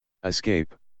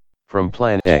Escape from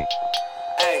Plan A.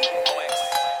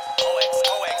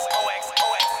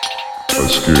 Escape,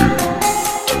 escape,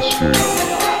 escape.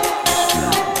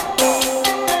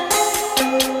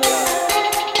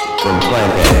 From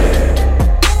Plan A.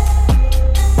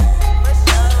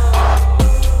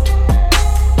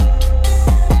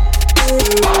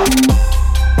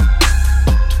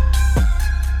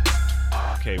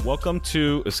 Okay, welcome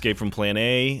to Escape from Plan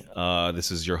A. This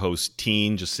is your host,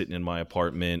 Teen, just sitting in my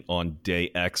apartment on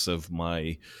day X of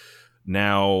my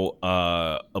now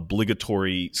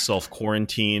obligatory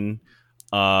self-quarantine.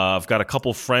 I've got a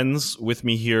couple friends with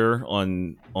me here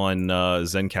on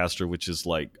Zencastr, which is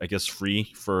like, I guess,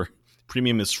 free for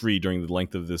premium is free during the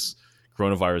length of this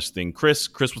coronavirus thing. Chris,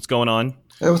 what's going on?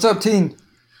 Hey, what's up, Teen?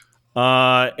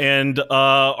 And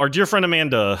our dear friend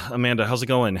Amanda, how's it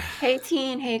going? Hey,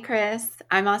 Teen. Hey, Chris.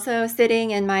 I'm also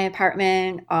sitting in my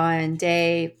apartment on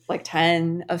day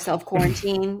 10 of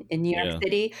self-quarantine in New York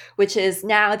City, which is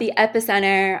now the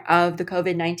epicenter of the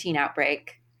COVID-19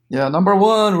 outbreak. Yeah, number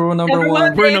one. We're number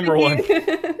one. We're number one.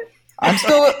 I'm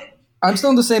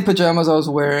still in the same pajamas I was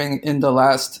wearing in the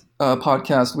last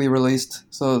podcast we released.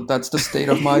 So that's the state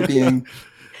of my being.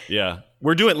 Yeah.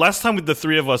 We're doing, last time with the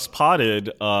three of us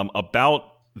potted about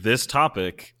this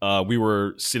topic, we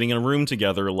were sitting in a room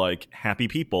together like happy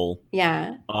people.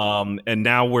 Yeah. And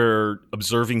now we're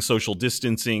observing social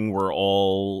distancing. We're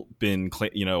all been,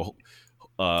 holed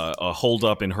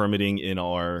up and hermiting in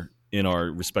our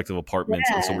respective apartments.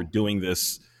 Yeah. And so we're doing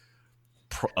this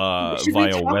Should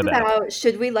via web app.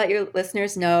 Should we let your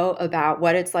listeners know about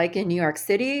what it's like in New York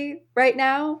City right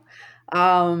now?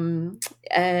 So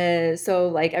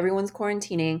everyone's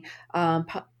quarantining.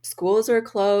 Schools are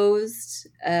closed.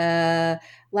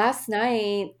 Last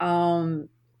night,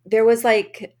 there was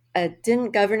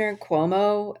didn't Governor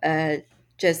Cuomo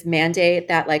just mandate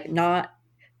that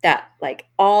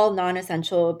all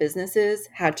non-essential businesses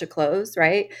had to close,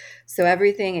 right? So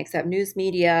everything except news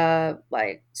media,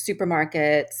 like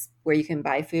supermarkets where you can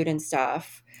buy food and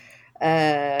stuff.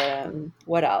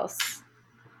 What else?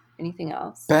 Anything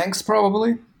else? Banks,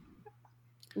 probably.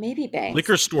 Maybe banks.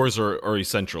 Liquor stores are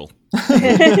essential.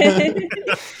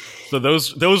 So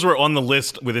those were on the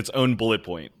list with its own bullet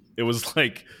point. It was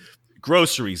like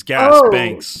groceries, gas,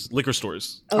 banks, liquor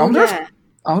stores. I wonder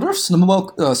if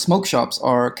smoke shops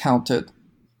are counted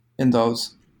in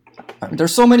those. I mean,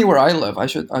 there's so many where I live. I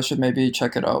should maybe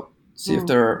check it out. See if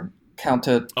they're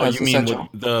counted as you mean essential.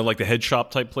 the head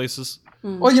shop type places?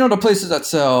 Well, the places that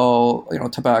sell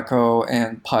tobacco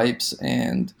and pipes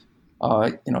and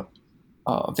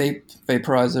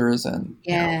vaporizers and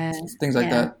things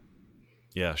like that.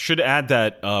 Yeah, should add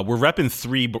that we're repping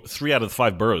three out of the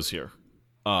 5 boroughs here.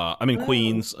 I'm in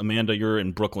Queens. Amanda, you're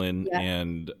in Brooklyn,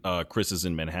 and Chris is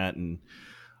in Manhattan.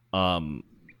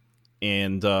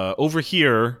 And over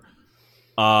here,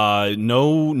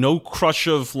 no crush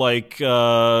of white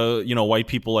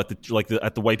people at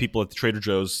the white people at the Trader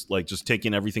Joe's, just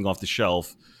taking everything off the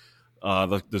shelf.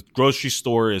 The grocery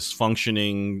store is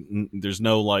functioning. There's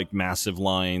no massive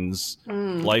lines.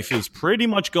 Life is pretty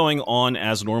much going on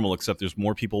as normal, except there's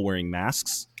more people wearing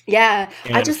masks. Yeah,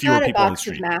 I just got a people box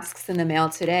of masks in the mail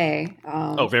today.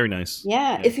 Very nice.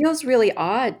 Yeah, it feels really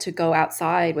odd to go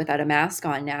outside without a mask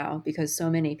on now because so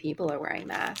many people are wearing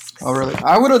masks. Oh, really?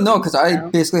 I wouldn't know because I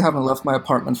basically haven't left my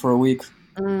apartment for a week.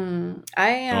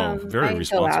 I very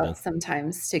responsible. go out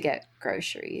sometimes to get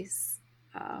groceries,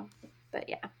 but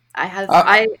yeah, I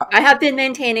have been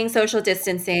maintaining social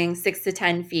distancing 6 to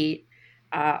 10 feet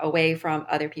away from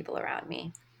other people around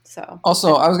me. So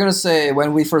also, I was gonna say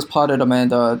when we first podded,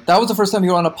 Amanda, that was the first time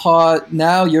you were on a pod.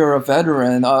 Now you're a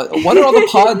veteran. What are all the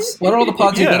pods? What are all the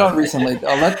pods you've been on recently?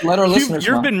 Let our listeners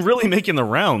know. You've been really making the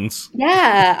rounds.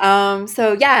 Yeah.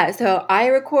 So I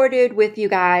recorded with you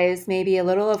guys maybe a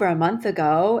little over a month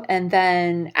ago, and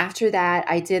then after that,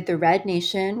 I did the Red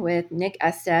Nation with Nick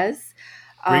Estes.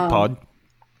 Great pod.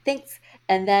 Thanks.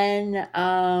 And then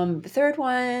the third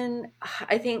one,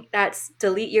 I think that's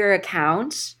Delete Your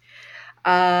Account.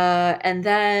 And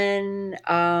then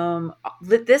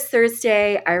this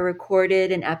Thursday, I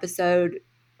recorded an episode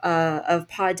of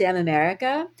Pod Damn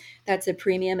America. That's a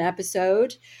premium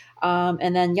episode.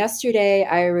 And then yesterday,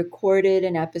 I recorded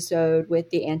an episode with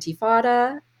the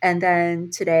Antifada. And then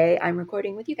today, I'm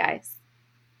recording with you guys.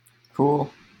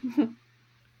 Cool.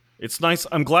 It's nice.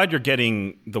 I'm glad you're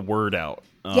getting the word out.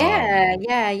 Yeah.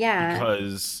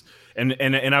 Because I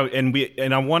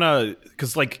want to,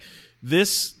 because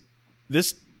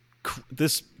this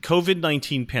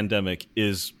COVID-19 pandemic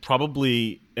is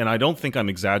probably, and I don't think I'm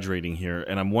exaggerating here,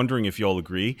 and I'm wondering if you all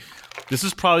agree, this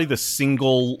is probably the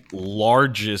single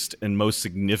largest and most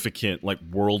significant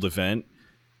world event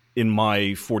in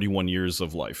my 41 years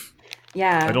of life.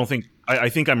 Yeah. I don't think I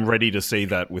think I'm ready to say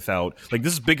that without like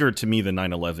this is bigger to me than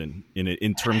 9/11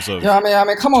 in terms of Yeah, I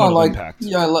mean, come on, total like, impact.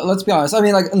 yeah, let's be honest. I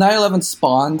mean, like, 9/11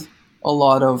 spawned a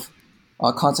lot of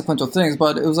consequential things,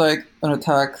 but it was like an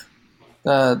attack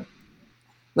that,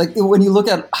 like, when you look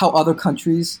at how other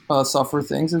countries suffer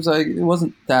things, it was like it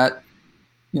wasn't that,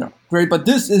 great. But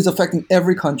this is affecting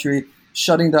every country,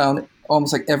 shutting down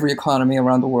almost like every economy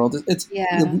around the world. It's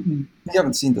Yeah. we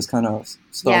haven't seen this kind of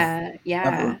stuff. Yeah.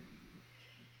 ever.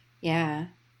 Yeah.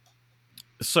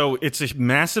 So it's a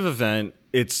massive event.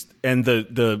 And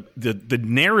the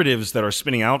narratives that are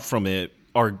spinning out from it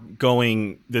are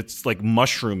going. It's like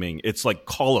mushrooming. It's like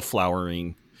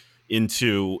cauliflowering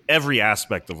into every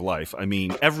aspect of life. I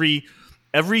mean, every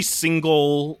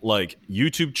single like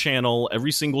YouTube channel,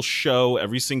 every single show,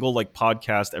 every single like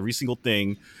podcast, every single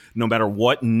thing, no matter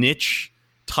what niche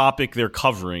topic they're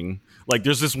covering. Like,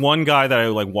 there's this one guy that I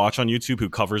like watch on YouTube who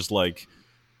covers like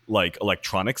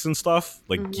electronics and stuff,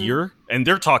 like gear, and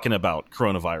they're talking about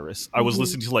coronavirus. I was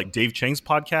listening to like Dave Chang's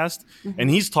podcast, and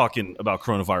he's talking about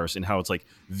coronavirus and how it's like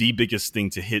the biggest thing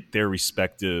to hit their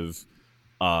respective,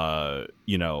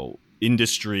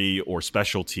 industry or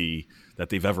specialty that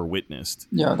they've ever witnessed.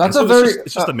 Yeah, that's And a so very.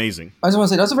 it's just amazing. I just want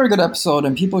to say that's a very good episode,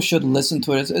 and people should listen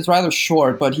to it. It's rather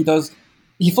short, but he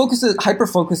hyper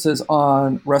focuses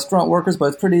on restaurant workers, but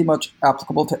it's pretty much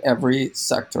applicable to every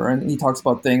sector. And he talks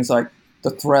about things like the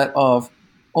threat of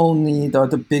only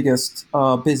the biggest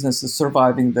businesses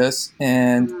surviving this,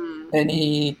 and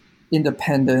any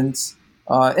independence,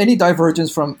 any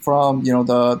divergence from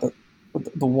the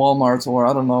Walmarts, or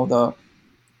I don't know,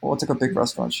 what's like a big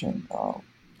restaurant chain.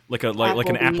 Like an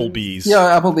Applebee's.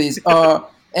 Yeah, Applebee's.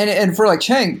 And for like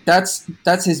Chang, that's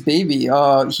his baby.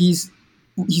 He's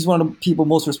one of the people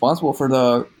most responsible for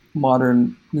the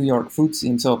modern New York food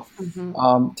scene. So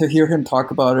to hear him talk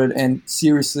about it and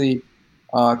seriously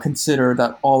consider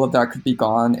that all of that could be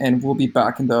gone and we'll be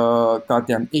back in the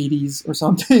goddamn 80s or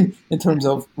something in terms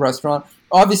of restaurant.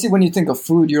 Obviously, when you think of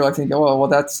food, you're like thinking, oh, well,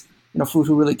 that's food.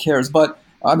 Who really cares? But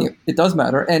I mean, it does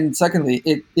matter. And secondly,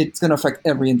 it's going to affect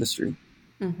every industry.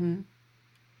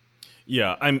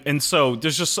 Yeah, and so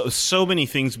there's just so many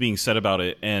things being said about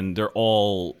it, and they're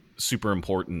all super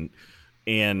important.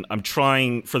 And I'm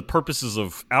trying, for the purposes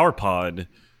of our pod,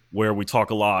 where we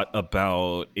talk a lot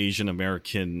about Asian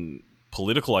American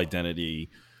political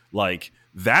identity, like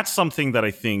that's something that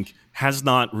I think has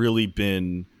not really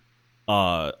been.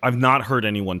 I've not heard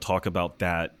anyone talk about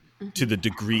that to the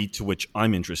degree to which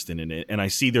I'm interested in it, and I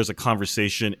see there's a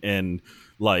conversation, and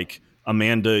like,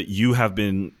 Amanda, you have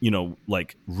been,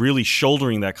 like really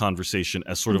shouldering that conversation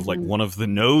as sort of like one of the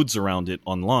nodes around it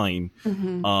online,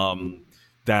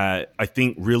 that I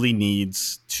think really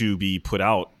needs to be put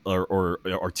out or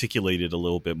articulated a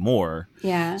little bit more.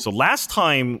 Yeah. So last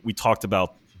time we talked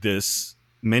about this,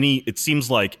 it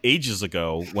seems like ages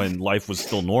ago when life was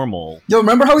still normal. Yo,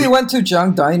 remember how we went to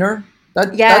Jiang Diner?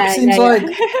 That seems like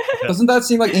doesn't that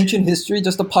seem like ancient history?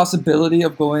 Just the possibility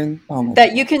of going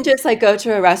that you can just like go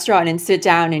to a restaurant and sit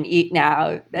down and eat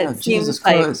now. That seems Jesus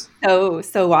like Christ.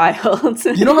 so wild.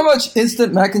 You know how much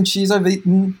instant mac and cheese I've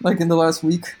eaten like in the last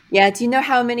week? Yeah. Do you know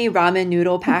how many ramen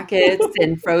noodle packets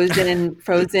and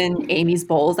frozen Amy's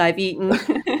bowls I've eaten?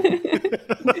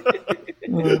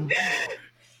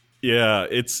 Yeah,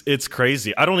 it's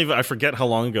crazy. I forget how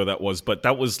long ago that was, but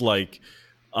that was like.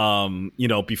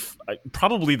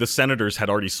 Probably the Senators had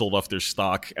already sold off their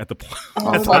stock at the point.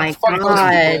 Oh my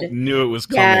God. Knew it was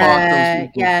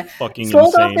coming. Yeah. Fucking sold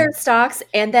insane. off their stocks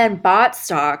and then bought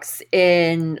stocks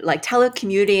in like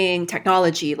telecommuting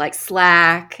technology like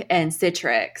Slack and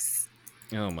Citrix.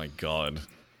 Oh my God.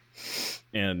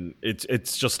 And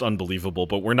it's just unbelievable,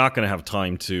 but we're not going to have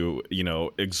time to,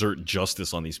 exert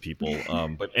justice on these people.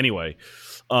 But anyway,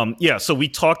 so we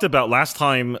talked about last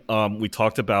time, we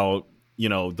talked about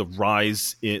the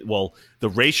rise the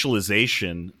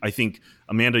racialization. I think,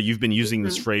 Amanda, you've been using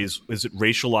this phrase. Is it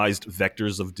racialized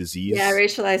vectors of disease? Yeah,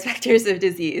 racialized vectors of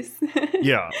disease.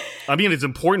 Yeah. I mean, it's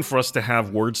important for us to have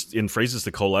words and phrases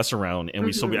to coalesce around.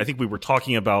 And I think we were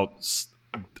talking about,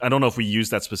 I don't know if we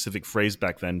used that specific phrase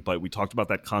back then, but we talked about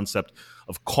that concept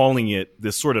of calling it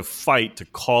this sort of fight to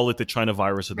call it the China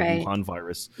virus or the Wuhan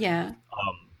virus. Yeah.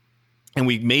 And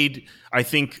we made, I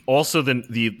think, also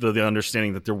the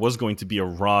understanding that there was going to be a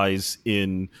rise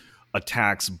in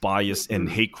attacks, bias, and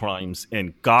hate crimes,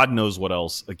 and God knows what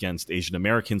else against Asian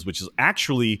Americans, which is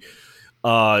actually,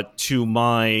 to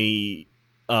my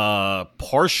my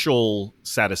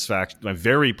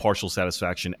very partial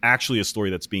satisfaction, actually a story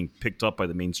that's being picked up by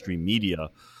the mainstream media.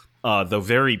 though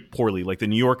very poorly. Like the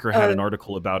New Yorker had an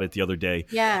article about it the other day.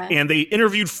 Yeah. And they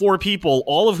interviewed 4 people,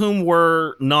 all of whom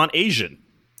were non-Asian.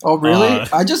 Oh, really?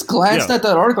 I just glanced at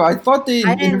that article. I thought they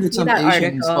interviewed some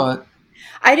Asians, but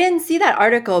I didn't see that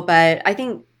article, but I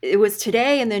think it was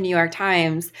today in the New York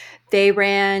Times. They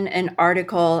ran an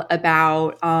article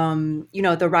about,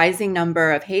 the rising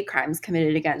number of hate crimes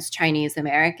committed against Chinese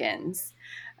Americans.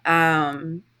 I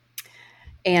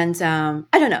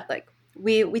don't know, like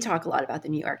we talk a lot about the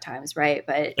New York Times, right?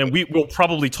 And we'll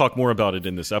probably talk more about it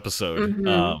in this episode.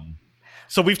 Mm-hmm.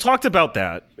 So we've talked about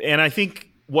that. And I think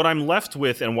what I'm left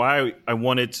with and why I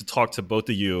wanted to talk to both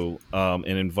of you and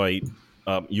invite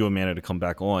you, Amanda, to come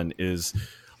back on is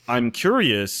I'm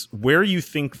curious where you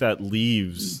think that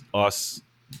leaves us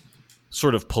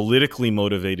sort of politically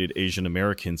motivated Asian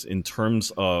Americans in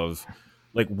terms of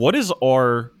like, what is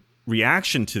our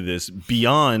reaction to this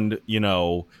beyond,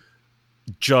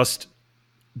 just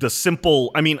the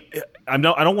simple, I mean, I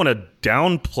don't want to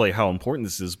downplay how important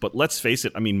this is, but let's face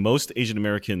it. I mean, most Asian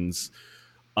Americans,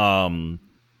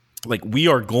 like we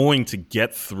are going to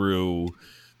get through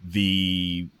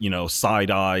the side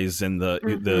eyes and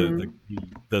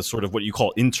the sort of what you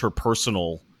call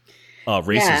interpersonal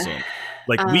racism. Yeah.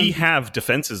 Like we have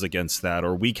defenses against that,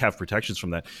 or we have protections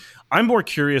from that. I'm more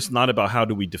curious not about how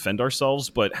do we defend ourselves,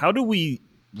 but how do we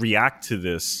react to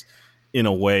this in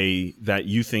a way that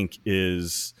you think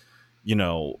is,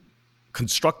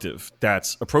 constructive,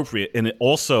 that's appropriate, and it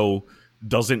also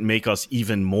doesn't make us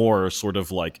even more sort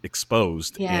of like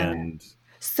exposed. Yeah.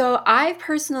 So I've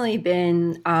personally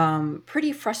been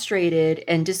pretty frustrated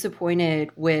and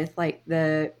disappointed with like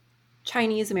the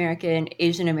Chinese American,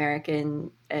 Asian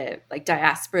American, like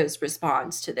diaspora's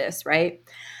response to this, right?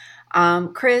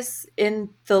 Chris, in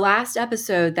the last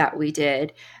episode that we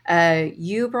did,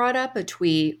 you brought up a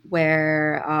tweet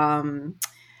where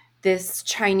this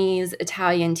Chinese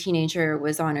Italian teenager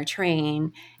was on a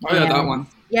train. Oh, yeah, that one.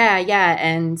 Yeah.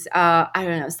 And I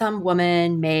don't know, some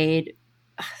woman made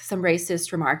some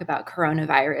racist remark about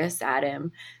coronavirus at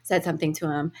him, said something to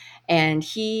him. And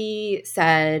he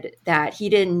said that he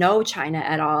didn't know China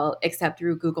at all, except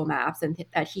through Google Maps, and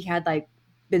that he had like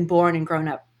been born and grown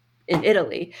up in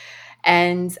Italy.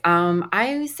 And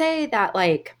I'd say that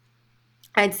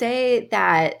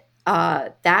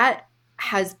that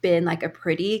has been like a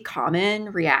pretty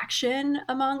common reaction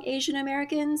among Asian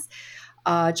Americans,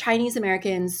 Chinese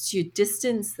Americans, to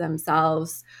distance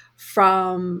themselves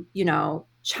from,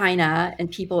 China and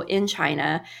people in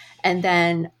China, and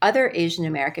then other Asian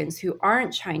Americans who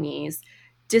aren't Chinese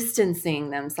distancing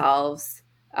themselves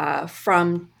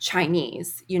from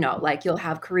Chinese. Like you'll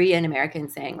have Korean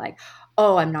Americans saying like,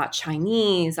 oh, I'm not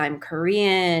Chinese, I'm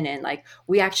Korean. And like,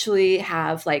 we actually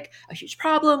have like a huge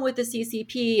problem with the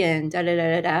CCP and da da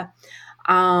da da da.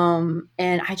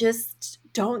 And I just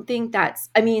don't think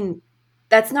that's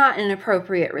not an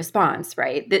appropriate response,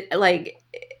 right?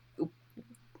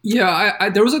 Yeah,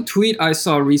 there was a tweet I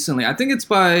saw recently. I think it's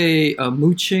by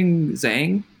Muqing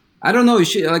Zhang. I don't know.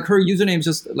 She like her username is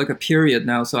just like a period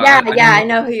now. So I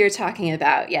know who you're talking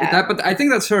about. Yeah, but I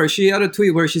think that's her. She had a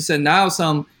tweet where she said now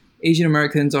some Asian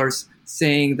Americans are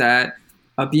saying that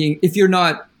if you're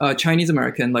not Chinese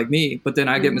American like me, but then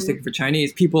I get mistaken for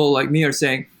Chinese, people like me are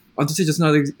saying, oh, this is just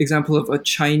another example of a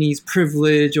Chinese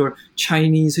privilege or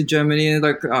Chinese hegemony. And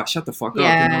like, oh, shut the fuck up.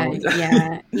 Yeah.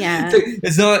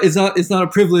 It's not a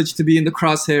privilege to be in the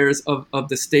crosshairs of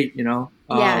the state,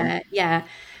 Yeah.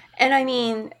 And I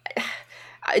mean,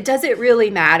 does it really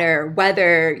matter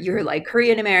whether you're like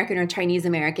Korean American or Chinese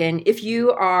American? If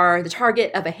you are the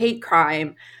target of a hate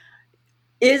crime,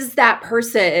 is that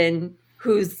person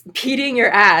who's beating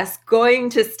your ass going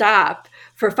to stop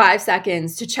for 5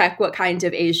 seconds to check what kind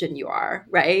of Asian you are,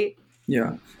 right?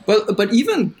 Yeah. But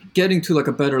even getting to like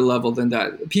a better level than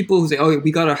that, people who say, oh,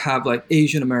 we got to have like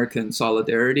Asian American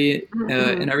solidarity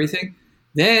and everything.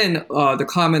 Then the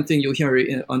common thing you'll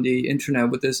hear on the internet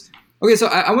with this. Okay, so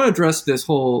I want to address this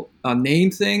whole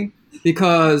name thing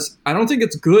because I don't think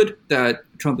it's good that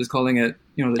Trump is calling it,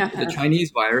 the Chinese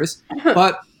virus.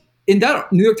 But in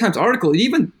that New York Times article, it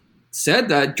even said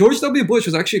that George W. Bush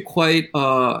was actually quite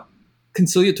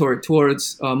conciliatory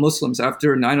towards Muslims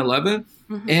after 9/11.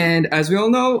 And as we all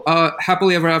know,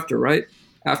 happily ever after, right?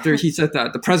 After he said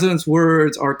that, the president's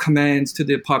words are commands to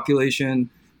the population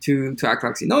to act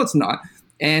like, no, it's not.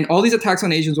 And all these attacks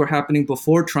on Asians were happening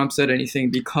before Trump said anything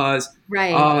because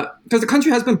the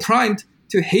country has been primed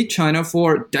to hate China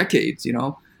for decades,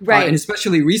 Right. And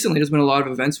especially recently, there's been a lot of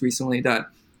events recently that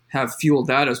have fueled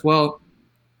that as well.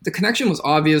 The connection was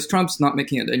obvious. Trump's not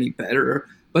making it any better.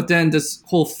 But then this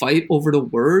whole fight over the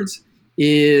words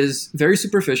is very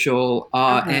superficial,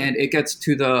 and it gets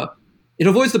to it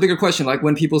avoids the bigger question, like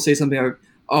when people say something like,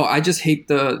 "Oh, I just hate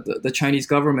the Chinese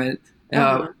government,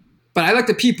 but I like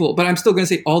the people." But I'm still going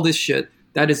to say all this shit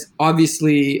that is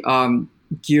obviously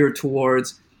geared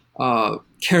towards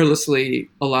carelessly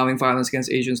allowing violence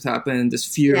against Asians to happen. This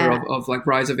fear of like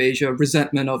rise of Asia,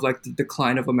 resentment of like the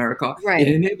decline of America. Right.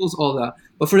 It enables all that.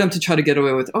 But for them to try to get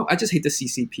away with, "Oh, I just hate the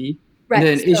CCP." Right.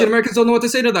 And then Asian Americans don't know what to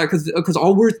say to that because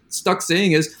all we're stuck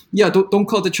saying is, don't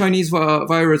call it the Chinese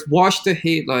virus. Wash the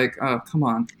hate. Like, come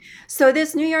on. So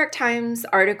this New York Times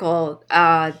article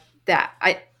that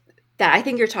I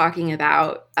think you're talking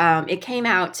about, it came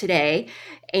out today,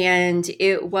 and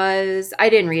I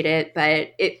didn't read it,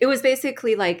 but it was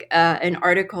basically like an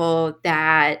article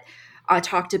that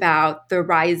talked about the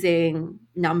rising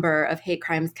number of hate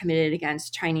crimes committed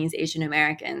against Chinese Asian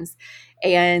Americans.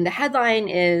 And the headline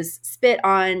is "Spit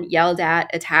on, Yelled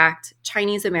at, Attacked,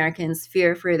 Chinese Americans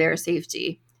Fear for Their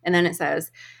Safety." And then it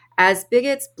says, "As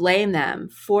bigots blame them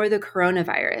for the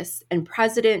coronavirus and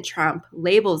President Trump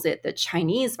labels it the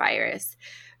Chinese virus,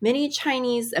 many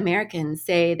Chinese Americans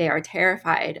say they are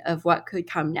terrified of what could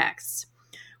come next,"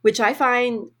 which I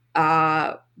find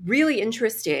really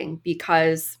interesting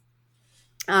because,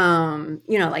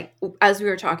 like as we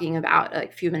were talking about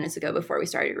like a few minutes ago before we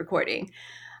started recording,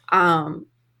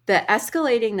 the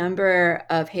escalating number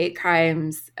of hate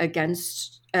crimes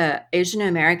against Asian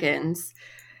Americans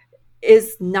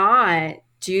is not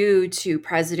due to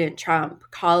President Trump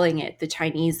calling it the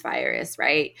Chinese virus,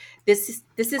 right? This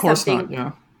is Of course something.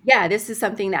 not, yeah. This is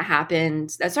something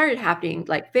that started happening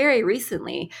like very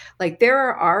recently. Like there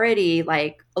are already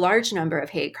like a large number of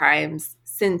hate crimes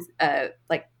since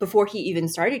like before he even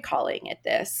started calling it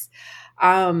this.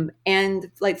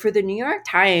 And like for the New York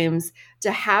Times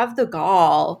to have the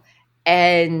gall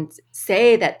and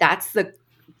say that that's the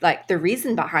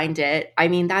reason behind it. I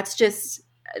mean, that's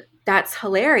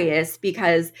hilarious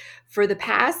because for the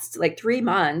past like 3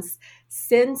 months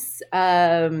since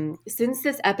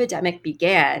this epidemic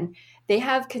began, they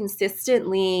have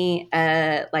consistently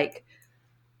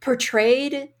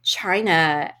portrayed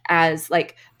China as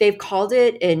like they've called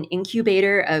it an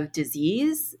incubator of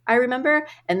disease, I remember.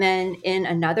 And then in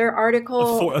another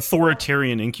article,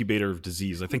 authoritarian incubator of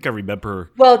disease. I think I remember.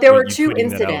 Well, there were two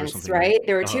incidents, right?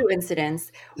 There were two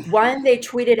incidents. One, they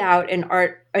tweeted out an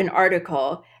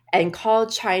article and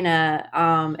called China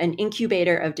an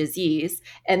incubator of disease.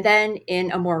 And then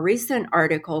in a more recent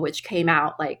article, which came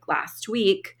out like last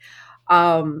week,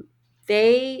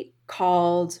 they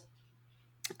called.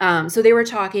 So they were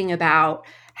talking about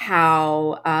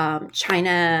how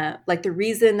China, like the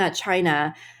reason that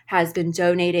China has been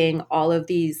donating all of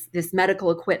this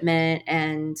medical equipment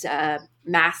and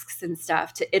masks and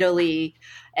stuff to Italy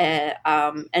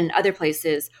and other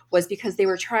places was because they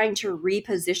were trying to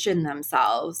reposition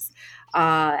themselves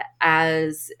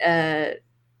as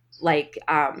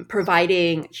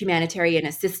providing humanitarian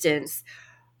assistance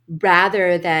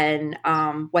rather than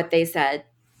what they said,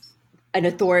 an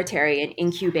authoritarian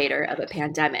incubator of a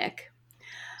pandemic.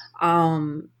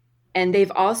 And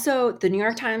the New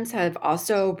York Times have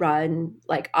also run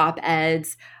like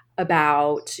op-eds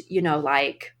about,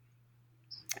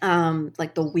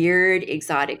 the weird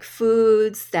exotic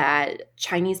foods that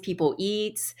Chinese people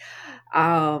eat.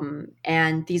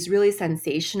 And these really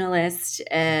sensationalist,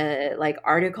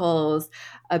 articles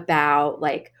about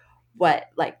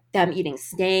them eating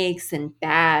snakes and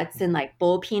bats and like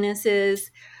bull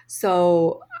penises.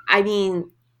 So, I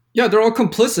mean, yeah, they're all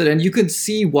complicit, and you can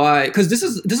see why. Because this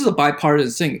is a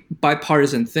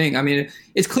bipartisan thing. I mean,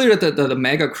 it's clear that the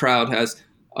MAGA crowd has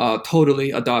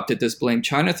totally adopted this blame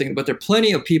China thing, but there are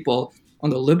plenty of people on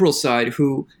the liberal side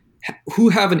who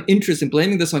have an interest in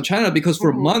blaming this on China because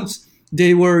for months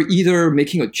they were either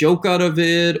making a joke out of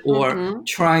it or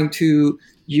trying to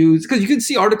use, because you can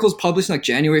see articles published in like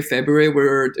January, February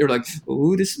where they're like,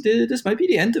 "Oh, this might be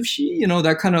the end of Xi,"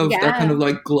 that kind of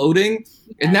like gloating.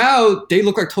 Yeah. And now they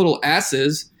look like total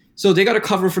asses, so they got to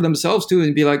cover for themselves too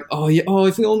and be like, "Oh yeah,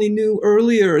 if we only knew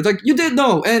earlier." It's like, you did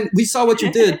know, and we saw what you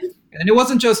did. And it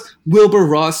wasn't just Wilbur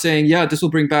Ross saying, "Yeah, this will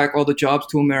bring back all the jobs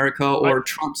to America," or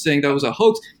Trump saying that was a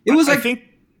hoax. It was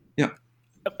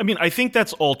I think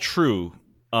that's all true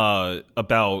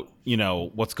about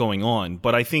what's going on,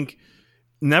 but I think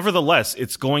nevertheless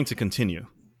it's going to continue,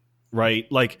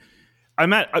 right? Like I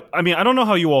don't know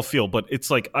how you all feel, but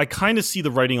it's like I kind of see the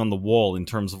writing on the wall in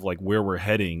terms of like where we're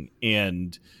heading,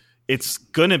 and it's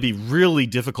going to be really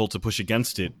difficult to push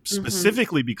against it,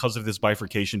 specifically because of this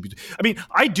bifurcation. I mean,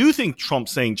 I do think Trump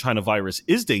saying China virus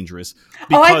is dangerous.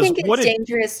 I think it's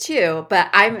dangerous too, but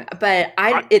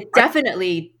it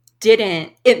definitely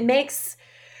didn't. It makes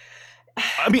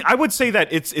I mean, I would say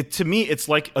that to me, it's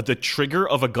like the trigger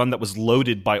of a gun that was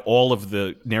loaded by all of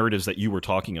the narratives that you were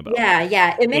talking about.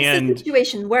 Yeah. It makes the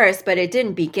situation worse, but it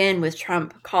didn't begin with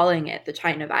Trump calling it the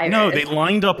China virus. No, they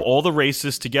lined up all the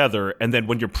racists together, and then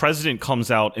when your president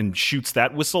comes out and shoots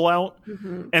that whistle out,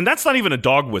 and that's not even a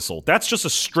dog whistle, that's just a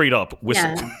straight up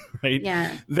whistle, right?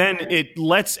 Yeah. Then it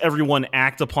lets everyone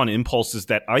act upon impulses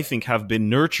that I think have been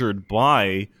nurtured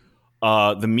by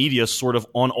the media sort of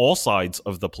on all sides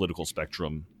of the political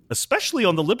spectrum, especially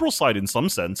on the liberal side in some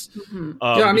sense.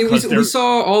 I mean, we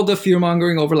saw all the fear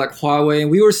mongering over like Huawei, and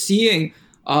we were seeing,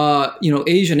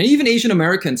 Asian and even Asian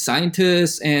American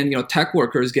scientists and, tech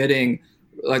workers getting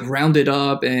like rounded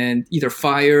up and either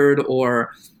fired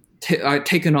or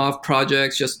taken off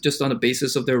projects just on the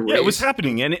basis of their race. Yeah, it was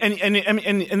happening. And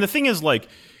the thing is, like,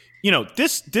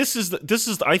 this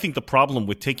is I think the problem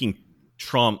with taking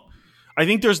Trump. I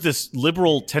think there's this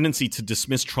liberal tendency to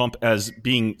dismiss Trump as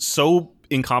being so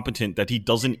incompetent that he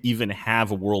doesn't even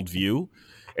have a worldview.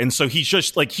 And so he's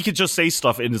just like, he could just say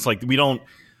stuff and it's like,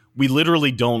 we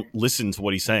literally don't listen to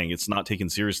what he's saying. It's not taken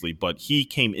seriously, but he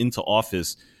came into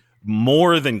office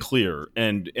more than clear.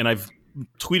 And I've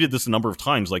tweeted this a number of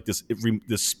times, like this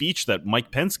speech that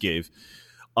Mike Pence gave,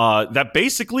 that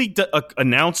basically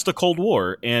announced a Cold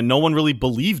War, and no one really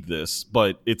believed this,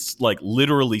 but it's like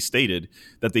literally stated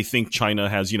that they think China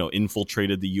has,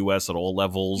 infiltrated the U.S. at all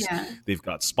levels. Yeah. They've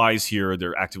got spies here.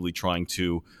 They're actively trying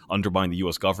to undermine the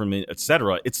U.S. government,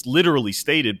 etc. It's literally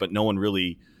stated, but no one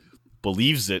really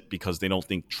believes it because they don't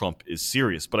think Trump is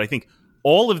serious. But I think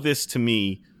all of this to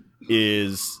me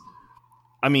is,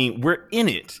 I mean, we're in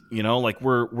it, like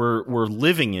we're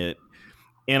living it,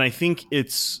 and I think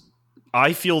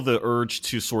I feel the urge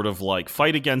to sort of like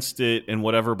fight against it and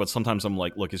whatever, but sometimes I'm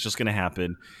like, look, it's just going to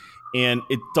happen. And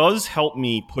it does help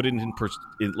me put it in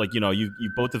like, you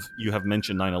both of you have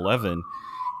mentioned 9/11,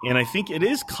 and I think it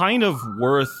is kind of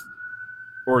worth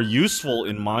or useful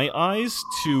in my eyes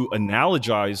to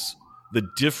analogize the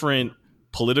different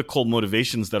political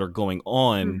motivations that are going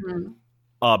on,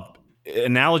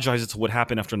 analogize it to what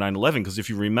happened after 9/11. Because if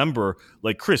you remember,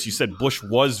 like Chris, you said Bush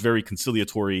was very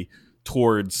conciliatory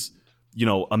towards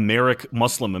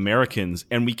Muslim Americans,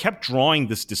 and we kept drawing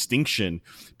this distinction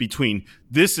between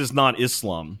this is not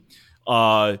Islam.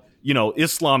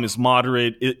 Islam is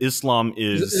moderate. Islam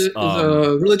is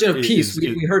a religion of peace.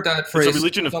 We heard that phrase. It's a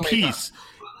religion of peace.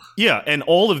 Yeah, and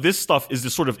all of this stuff is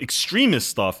this sort of extremist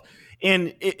stuff.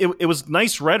 And it was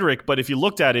nice rhetoric, but if you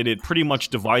looked at it, it pretty much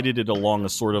divided it along a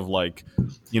sort of like,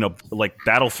 like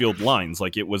battlefield lines.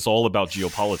 Like it was all about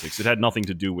geopolitics. It had nothing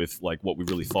to do with like what we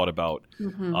really thought about,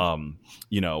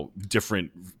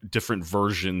 different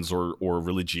versions or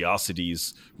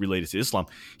religiosities related to Islam.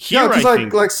 Here, because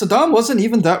like Saddam wasn't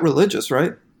even that religious,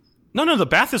 right? No. The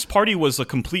Ba'athist Party was a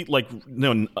complete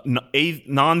a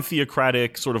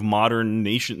non-theocratic sort of modern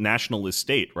nationalist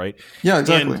state, right? Yeah,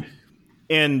 exactly.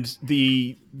 And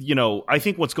I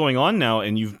think what's going on now,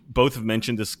 and you both have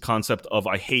mentioned this concept of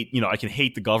I can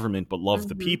hate the government but love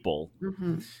the people.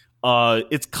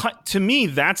 It's to me,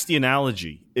 that's the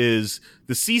analogy. Is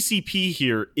the CCP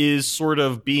here is sort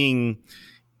of being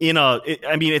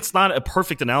it's not a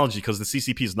perfect analogy because the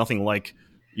CCP is nothing like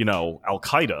Al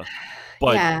Qaeda.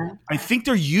 But I think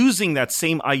they're using that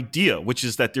same idea, which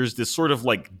is that there's this sort of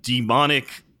like demonic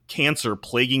cancer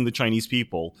plaguing the Chinese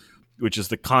people, which is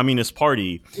the Communist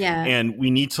Party. Yeah. And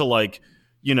we need to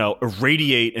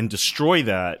irradiate and destroy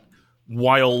that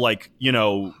while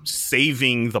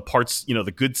saving the parts,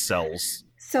 the good cells.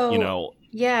 So,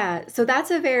 yeah. So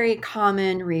that's a very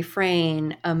common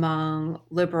refrain among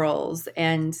liberals.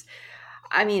 And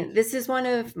I mean, this is one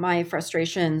of my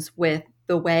frustrations with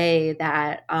the way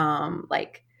that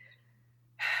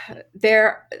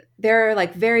there are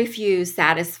like very few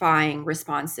satisfying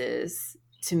responses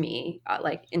to me,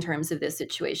 in terms of this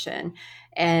situation.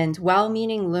 And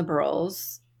well-meaning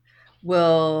liberals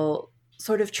will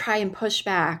sort of try and push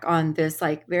back on this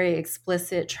like very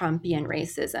explicit Trumpian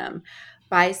racism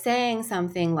by saying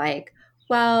something like,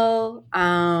 well,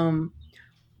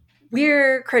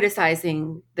 we're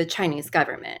criticizing the Chinese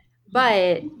government,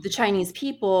 but the Chinese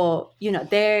people,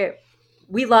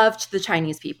 we loved the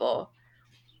Chinese people.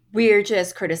 We're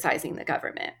just criticizing the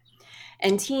government.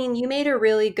 And Teen, you made a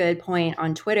really good point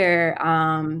on Twitter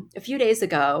a few days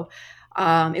ago.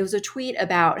 It was a tweet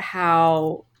about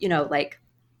how,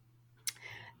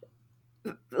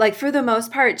 for the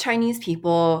most part, Chinese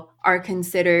people are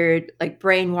considered like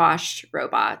brainwashed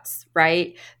robots,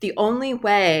 right? The only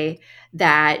way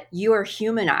that you are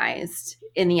humanized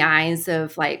in the eyes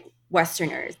of like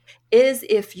Westerners is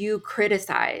if you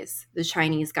criticize the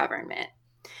Chinese government.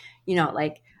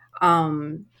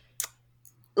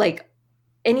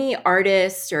 any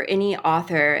artist or any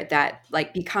author that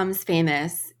like becomes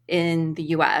famous in the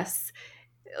US,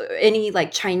 any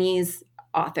like Chinese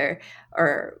author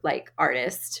or like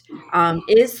artist,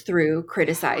 is through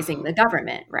criticizing the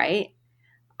government, right?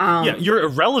 Yeah, you're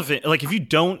irrelevant. Like if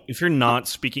you're not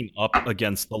speaking up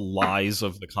against the lies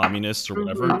of the communists or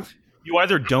whatever, Mhm. you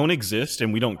either don't exist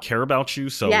and we don't care about you,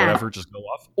 so Yeah. whatever, just go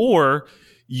off, or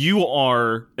you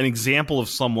are an example of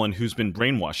someone who's been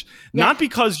brainwashed. Yeah. Not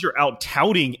because you're out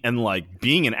touting and like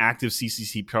being an active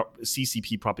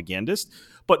CCP propagandist,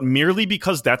 but merely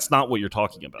because that's not what you're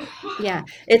talking about. Yeah.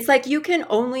 It's like you can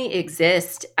only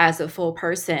exist as a full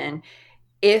person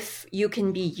if you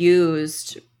can be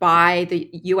used by the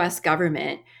US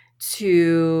government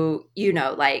to,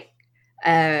 like,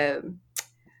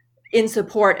 in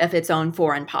support of its own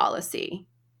foreign policy.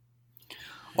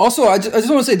 Also, I just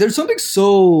want to say there's something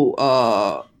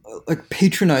so like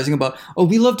patronizing about, oh,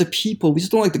 we love the people, we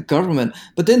just don't like the government.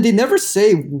 But then they never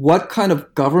say what kind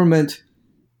of government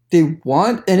they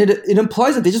want, and it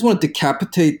implies that they just want to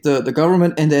decapitate the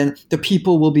government, and then the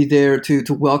people will be there to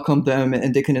welcome them,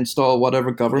 and they can install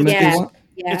whatever government they want.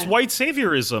 Yeah. It's white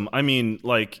saviorism. I mean,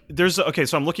 like,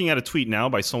 so I'm looking at a tweet now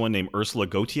by someone named Ursula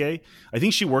Gauthier. I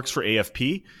think she works for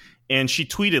AFP. And she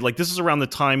tweeted, like, this is around the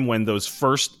time when those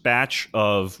first batch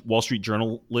of Wall Street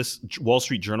Journal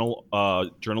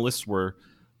journalists were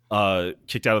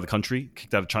kicked out of the country,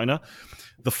 kicked out of China.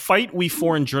 The fight we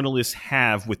foreign journalists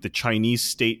have with the Chinese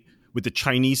state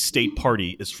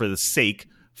party is for the sake,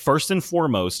 first and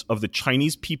foremost, of the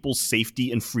Chinese people's safety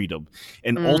and freedom,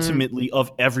 and ultimately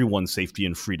of everyone's safety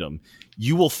and freedom.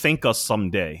 You will thank us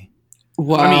someday.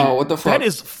 Wow, I mean, what the fuck? That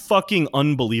is fucking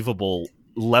unbelievable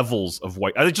levels of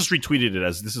white. I just retweeted it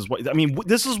as this is white. I mean,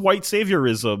 this is white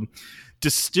saviorism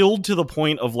distilled to the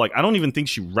point of, like, I don't even think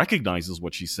she recognizes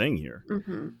what she's saying here.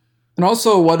 Mm-hmm. And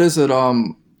also, what is it?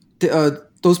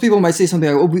 Those people might say something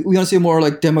like, oh, we want to see a more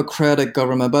like democratic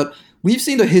government, but we've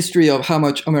seen the history of how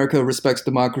much America respects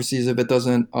democracies if it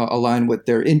doesn't align with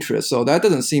their interests. So that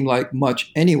doesn't seem like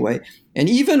much anyway. And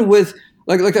even with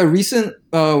like a recent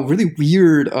really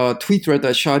weird tweet thread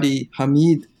that Shadi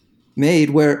Hamid made,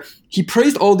 where he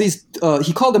praised all these,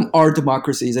 he called them our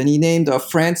democracies, and he named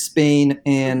France, Spain,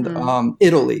 and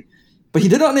Italy. But he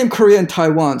did not name Korea and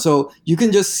Taiwan, so you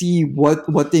can just see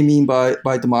what they mean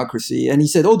by democracy. And he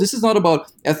said, oh, this is not about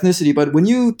ethnicity, but when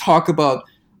you talk about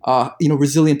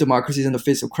resilient democracies in the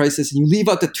face of crisis, and you leave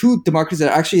out the two democracies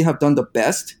that actually have done the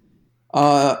best,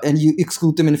 and you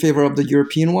exclude them in favor of the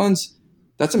European ones,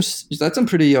 that's some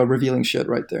pretty revealing shit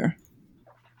right there.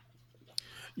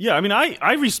 Yeah, I mean,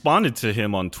 I responded to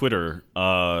him on Twitter,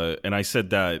 and I said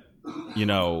that,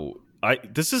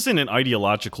 this isn't an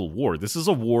ideological war. This is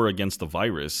a war against the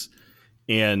virus,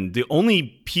 and the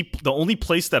only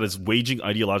place that is waging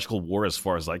ideological war, as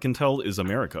far as I can tell, is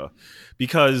America,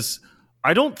 because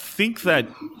I don't think that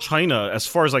China, as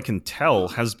far as I can tell,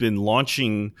 has been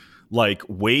launching like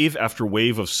wave after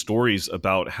wave of stories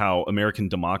about how American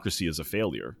democracy is a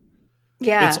failure.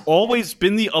 Yeah. It's always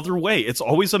been the other way. It's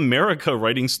always America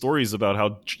writing stories about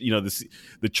how,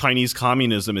 the Chinese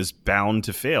communism is bound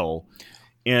to fail.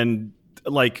 And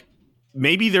like,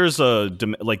 maybe there's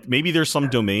some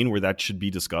domain where that should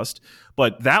be discussed,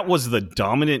 but that was the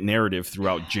dominant narrative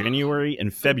throughout January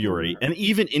and February and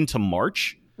even into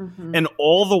March. Mm-hmm. And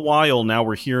all the while now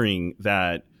we're hearing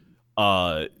that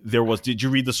did you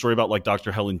read the story about like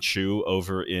Dr. Helen Chu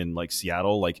over in like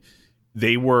Seattle? Like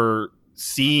they were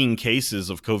seeing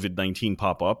cases of COVID-19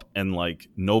 pop up and like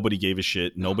nobody gave a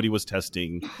shit. Nobody was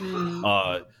testing.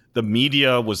 The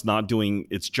media was not doing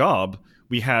its job.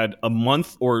 We had a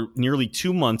month or nearly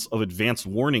 2 months of advance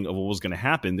warning of what was going to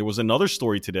happen. There was another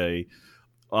story today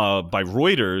by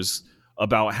Reuters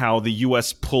about how the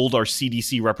U.S. pulled our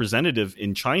CDC representative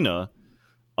in China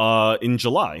in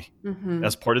July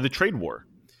as part of the trade war.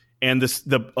 And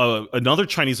another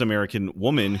Chinese American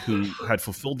woman who had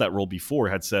fulfilled that role before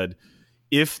had said,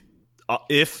 if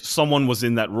someone was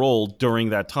in that role during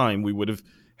that time, we would have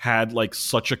had like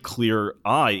such a clear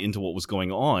eye into what was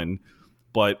going on,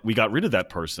 but we got rid of that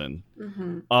person.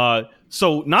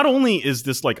 So not only is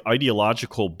this like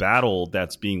ideological battle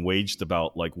that's being waged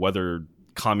about like whether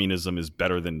communism is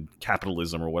better than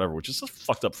capitalism or whatever, which is a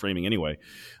fucked up framing anyway,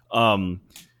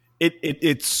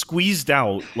 it squeezed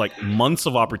out like months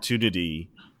of opportunity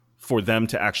for them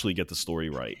to actually get the story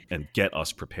right and get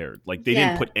us prepared. Like they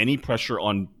didn't put any pressure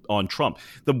on Trump.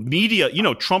 The media,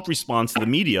 Trump responds to the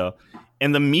media,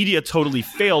 and the media totally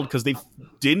failed because they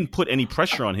didn't put any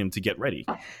pressure on him to get ready.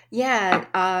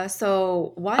 Yeah.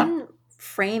 So one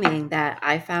framing that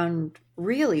I found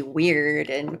really weird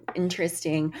and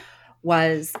interesting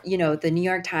was, the New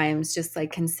York Times just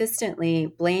like consistently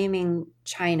blaming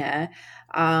China.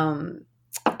 And,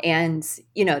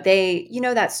 they,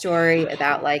 that story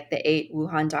about like the 8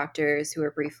 Wuhan doctors who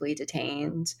were briefly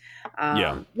detained.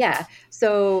 Yeah.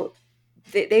 So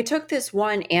they took this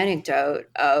one anecdote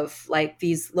of like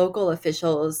these local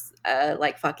officials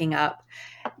like fucking up,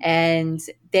 and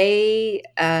they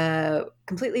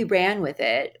completely ran with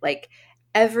it. Like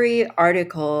every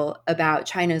article about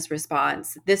China's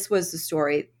response, this was the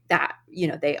story that,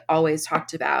 they always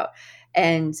talked about.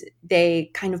 And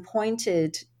they kind of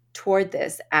pointed toward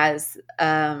this as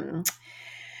a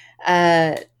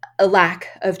lack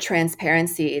of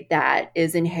transparency that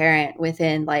is inherent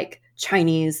within like the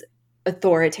Chinese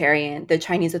authoritarian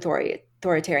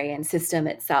system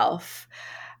itself.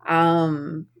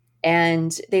 And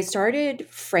they started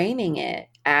framing it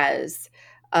as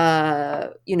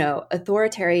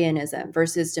authoritarianism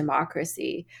versus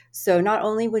democracy. So not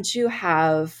only would you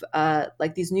have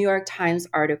like these New York Times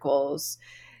articles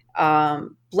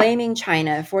blaming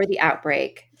China for the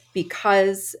outbreak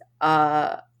because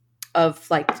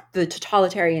of like the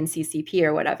totalitarian CCP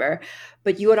or whatever,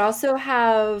 but you would also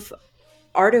have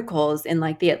articles in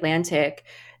like the Atlantic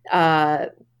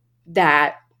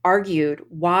that argued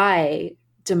why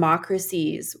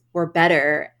democracies were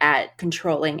better at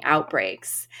controlling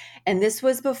outbreaks. And this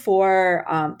was before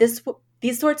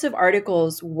these sorts of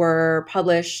articles were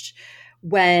published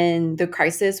when the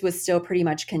crisis was still pretty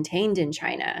much contained in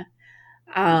China.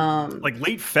 Like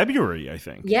late February, I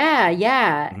think.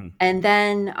 Yeah. Mm-hmm. And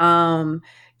then,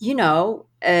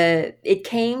 it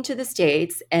came to the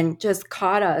States and just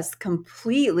caught us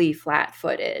completely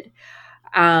flat-footed.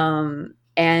 And,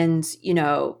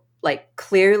 like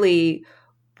clearly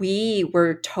we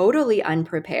were totally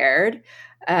unprepared.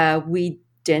 We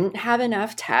didn't have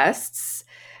enough tests.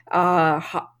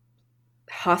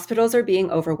 Hospitals are being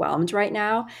overwhelmed right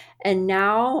now. And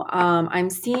now I'm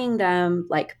seeing them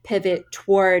like pivot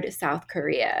toward South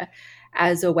Korea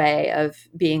as a way of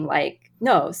being like,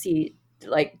 no, see,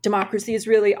 like democracies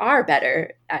really are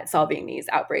better at solving these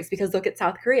outbreaks because look at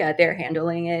South Korea. They're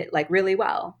handling it like really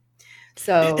well.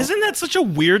 So isn't that such a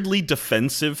weirdly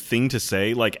defensive thing to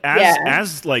say? Like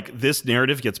as like this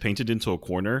narrative gets painted into a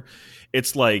corner,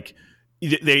 it's like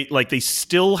they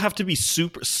still have to be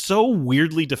so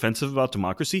weirdly defensive about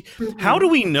democracy. Mm-hmm. How do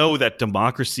we know that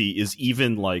democracy is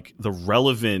even like the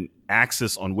relevant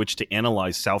axis on which to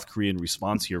analyze South Korean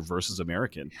response here versus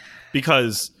American?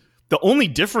 Because the only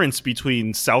difference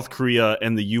between South Korea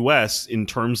and the US in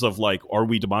terms of like, are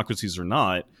we democracies or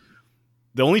not?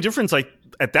 The only difference, like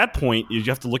at that point, you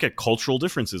have to look at cultural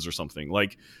differences or something.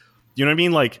 Like, you know what I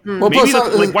mean? Like,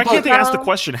 why can't they ask the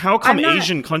question, how come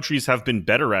Asian countries have been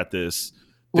better at this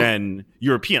than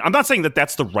European? I'm not saying that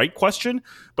that's the right question,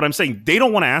 but I'm saying they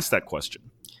don't want to ask that question.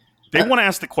 They want to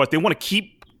ask the question. They want to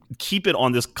keep it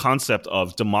on this concept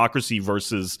of democracy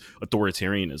versus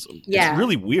authoritarianism. Yeah. It's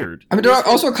really weird. I mean, there are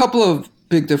also a couple of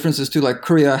big differences too. Like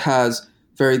Korea has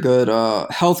very good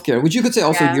healthcare, which you could say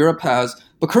also Europe has.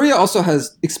 But Korea also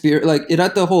has experience, like it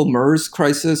had the whole MERS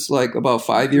crisis like about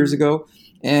 5 years ago,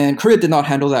 and Korea did not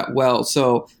handle that well.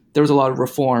 So there was a lot of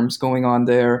reforms going on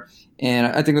there. And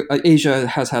I think Asia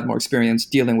has had more experience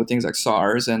dealing with things like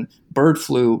SARS and bird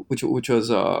flu, which was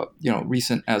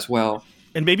recent as well.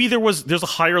 And maybe there's a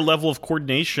higher level of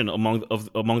coordination among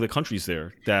the countries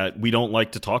there that we don't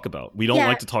like to talk about. We don't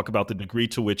like to talk about the degree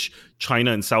to which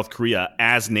China and South Korea,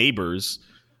 as neighbors,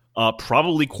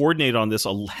 probably coordinate on this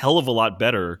a hell of a lot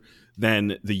better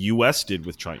than the U.S. did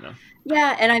with China.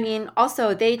 Yeah, and I mean,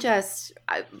 also they just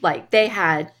they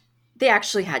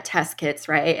actually had test kits,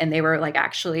 right? And they were like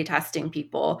actually testing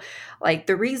people. Like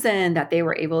the reason that they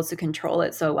were able to control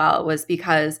it so well was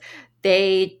because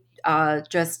they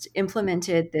just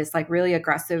implemented this like really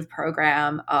aggressive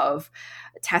program of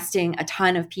testing a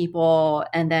ton of people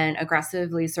and then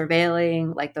aggressively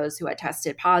surveilling like those who had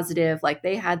tested positive. Like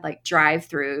they had like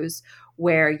drive-throughs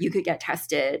where you could get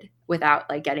tested without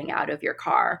like getting out of your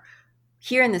car.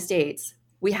 Here in the States,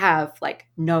 we have like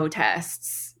no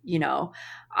tests,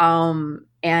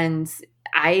 and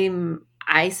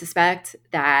I suspect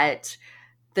that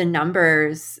the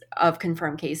numbers of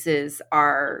confirmed cases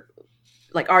are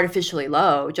like artificially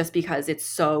low just because it's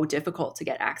so difficult to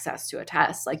get access to a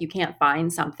test. Like you can't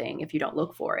find something if you don't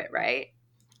look for it, right?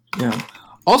 Yeah.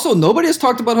 Also, nobody has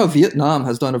talked about how Vietnam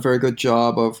has done a very good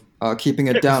job of keeping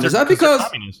it down. Is that because?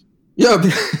 Yeah.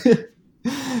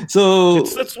 So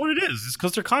that's what it is. It's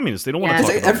because they're communists. They don't want to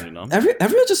talk about Vietnam.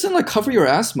 Everyone's just in like cover your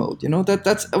ass mode.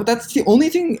 That's the only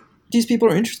thing these people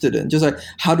are interested in. Just like,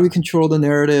 how do we control the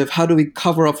narrative? How do we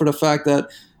cover up for the fact that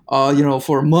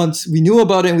for months we knew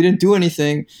about it and we didn't do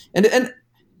anything? And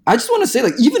I just want to say,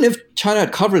 like, even if China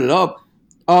had covered it up,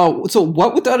 so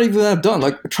what would that even have done?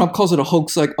 Like, Trump calls it a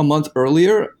hoax like a month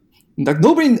earlier. Like,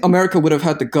 nobody in America would have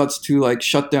had the guts to like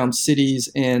shut down cities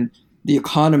and the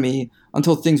economy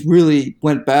until things really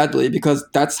went badly, because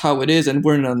that's how it is, and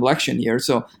we're in an election year.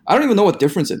 So I don't even know what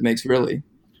difference it makes, really.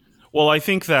 Well, I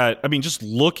think that, I mean, just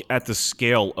look at the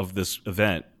scale of this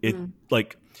event. It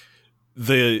like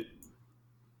the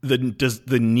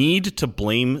need to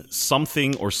blame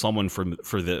something or someone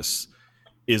for this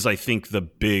is, I think, the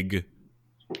big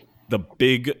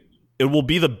it will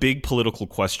be the big political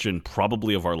question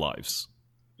probably of our lives.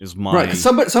 Is my right?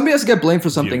 Somebody has to get blamed for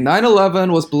something.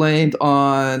 9/11 was blamed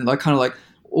on like kind of like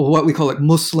what we call like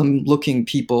Muslim-looking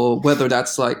people, whether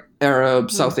that's like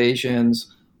Arabs, South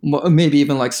Asians, maybe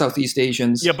even like Southeast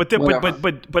Asians. Yeah, but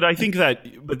I think that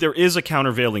there is a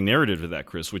countervailing narrative to that,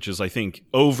 Chris, which is, I think,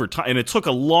 over time, and it took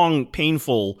a long,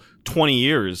 painful 20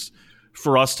 years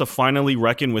for us to finally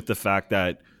reckon with the fact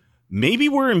that maybe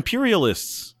we're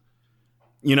imperialists.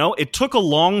 You know, it took a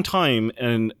long time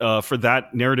and for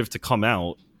that narrative to come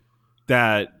out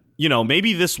that, you know,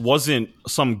 maybe this wasn't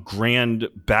some grand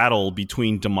battle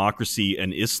between democracy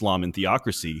and Islam and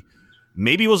theocracy.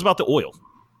 Maybe it was about the oil.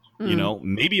 You know,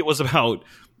 maybe it was about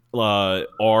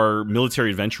our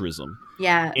military adventurism.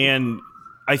 Yeah. And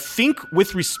I think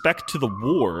with respect to the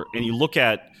war, and you look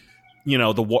at, you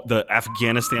know, the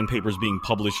Afghanistan papers being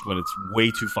published when it's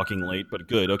way too fucking late, but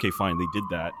good. Okay, fine. They did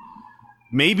that.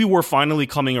 Maybe we're finally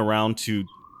coming around to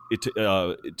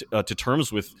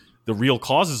terms with the real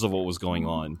causes of what was going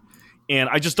on. And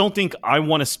I just don't think I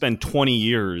want to spend 20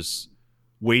 years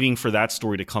waiting for that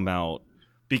story to come out,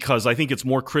 because I think it's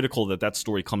more critical that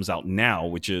story comes out now,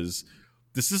 which is,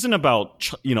 this isn't about,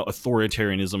 you know,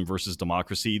 authoritarianism versus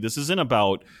democracy. This isn't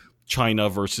about China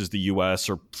versus the U.S.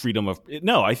 or freedom of...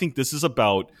 No, I think this is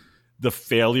about the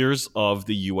failures of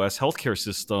the U.S. healthcare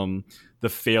system, the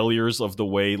failures of the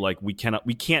way, like, we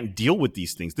can't deal with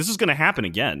these things. This is going to happen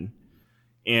again.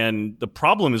 And the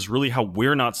problem is really how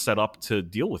we're not set up to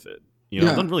deal with it. You know, It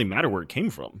doesn't really matter where it came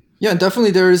from. Yeah, and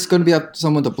definitely there is going to be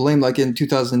someone to blame. Like in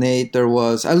 2008, there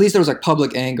was like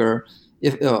public anger,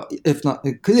 if not,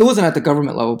 because it wasn't at the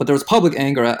government level, but there was public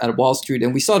anger at Wall Street,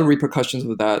 and we saw the repercussions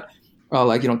of that.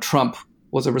 Like, you know, Trump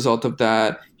was a result of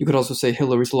that. You could also say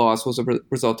Hillary's loss was a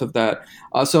result of that.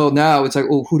 So now it's like,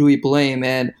 oh, who do we blame?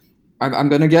 And I'm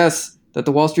going to guess that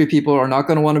the Wall Street people are not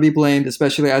going to want to be blamed,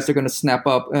 especially as they're going to snap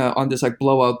up on this like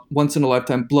once in a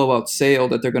lifetime blowout sale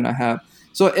that they're going to have.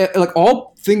 So like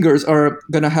all fingers are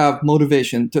going to have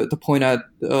motivation to point at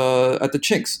the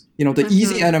chinks, you know, the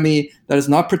easy enemy that is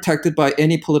not protected by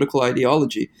any political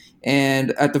ideology.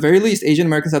 And at the very least, Asian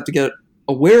Americans have to get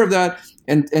aware of that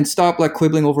and stop like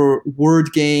quibbling over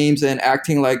word games and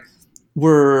acting like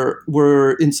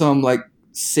we're in some like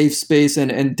safe space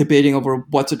and debating over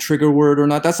what's a trigger word or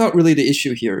not. That's not really the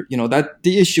issue here. You know, that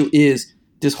the issue is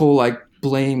this whole like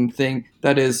blame thing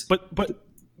that is.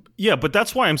 Yeah, but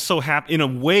that's why I'm so happy. In a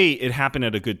way, it happened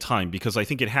at a good time, because I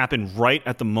think it happened right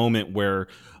at the moment where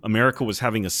America was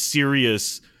having a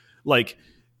serious, like,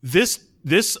 this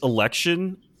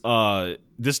election,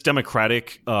 this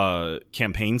Democratic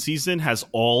campaign season has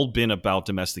all been about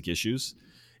domestic issues.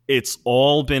 It's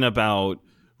all been about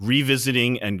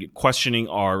revisiting and questioning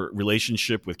our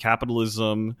relationship with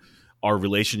capitalism, our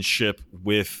relationship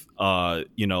with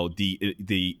you know,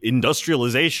 the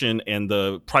industrialization and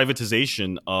the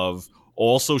privatization of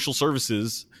all social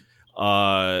services,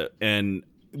 and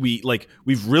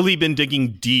we've really been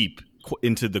digging deep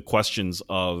into the questions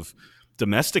of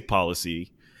domestic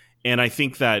policy. And I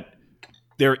think that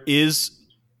there is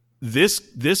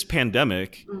this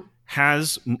pandemic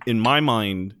has, in my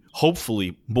mind,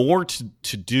 hopefully more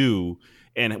to do,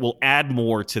 and it will add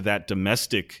more to that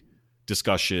domestic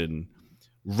discussion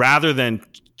rather than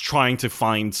trying to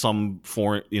find some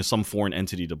foreign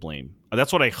entity to blame.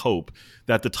 That's what I hope,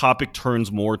 that the topic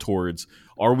turns more towards,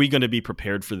 are we going to be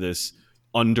prepared for this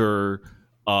under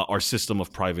our system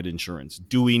of private insurance?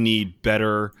 Do we need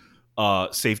better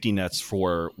safety nets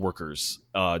for workers?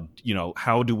 You know,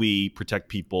 how do we protect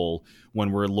people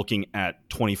when we're looking at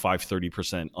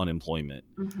 25-30% unemployment?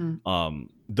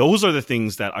 Those are the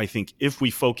things that I think, if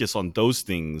we focus on those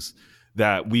things,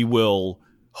 that we will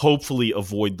hopefully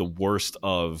avoid the worst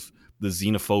of the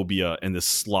xenophobia and the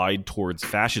slide towards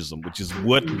fascism, which is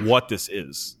what this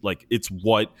is. Like, it's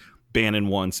what Bannon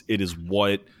wants. It is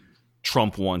what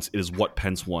Trump wants. It is what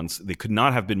Pence wants. They could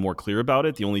not have been more clear about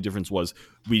it. The only difference was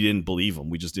we didn't believe them.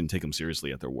 We just didn't take them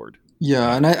seriously at their word.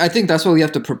 Yeah, and I think that's what we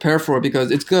have to prepare for,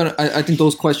 because it's gonna. I think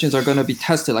those questions are going to be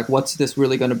tested. Like, what's this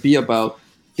really going to be about?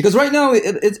 Because right now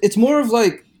it's more of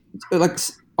like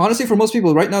honestly, for most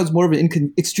people right now, it's more of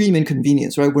an extreme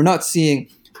inconvenience, right? We're not seeing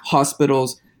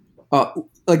hospitals.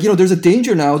 There's a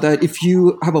danger now that if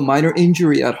you have a minor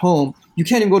injury at home, you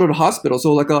can't even go to the hospital.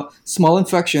 So like a small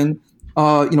infection,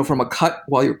 from a cut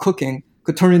while you're cooking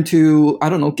could turn into, I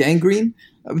don't know, gangrene.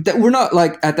 That we're not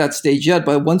like at that stage yet,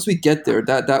 but once we get there,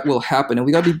 that will happen, and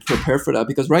we got to be prepared for that.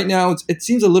 Because right now it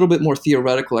seems a little bit more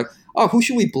theoretical, like, oh, who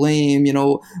should we blame?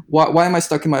 Why am I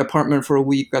stuck in my apartment for a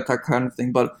week? That kind of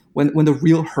thing. But when the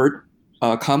real hurt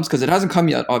comes, because it hasn't come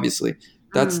yet, obviously,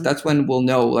 that's when we'll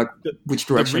know like which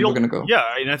direction we're going to go. Yeah,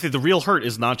 and I think the real hurt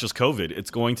is not just COVID; it's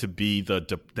going to be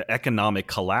the economic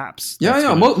collapse.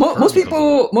 Yeah. Most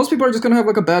people are just going to have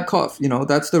like a bad cough.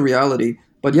 That's the reality.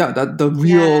 But yeah, that the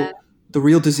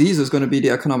real disease is going to be the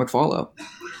economic fallout.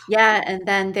 Yeah, and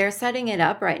then they're setting it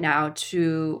up right now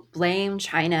to blame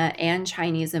China and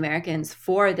Chinese Americans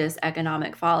for this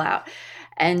economic fallout.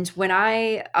 And when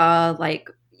I a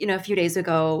few days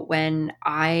ago, when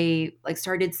I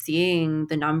started seeing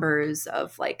the numbers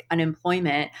of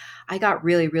unemployment, I got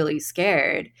really, really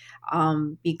scared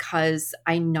because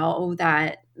I know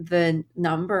that the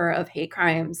number of hate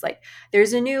crimes,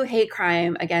 there's a new hate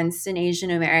crime against an Asian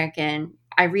American.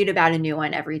 I read about a new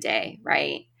one every day,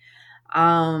 right?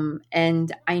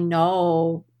 And I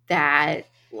know that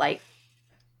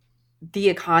the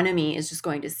economy is just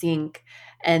going to sink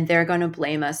and they're going to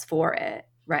blame us for it,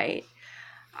 right?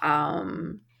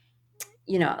 Didn't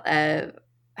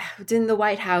the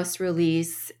White House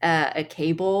release a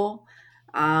cable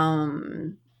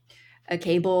a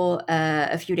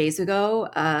few days ago?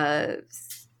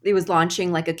 It was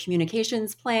launching a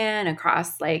communications plan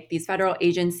across these federal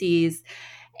agencies,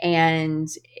 and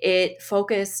it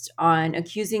focused on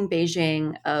accusing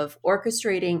Beijing of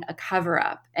orchestrating a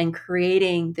cover-up and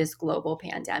creating this global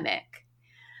pandemic.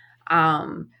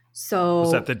 So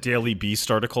was that the Daily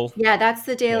Beast article? Yeah, that's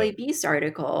the Daily Beast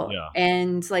article. Yeah.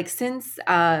 And since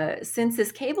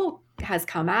this cable has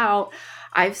come out,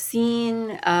 I've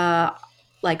seen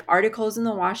articles in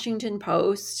the Washington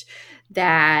Post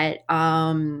that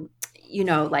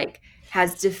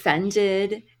has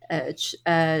defended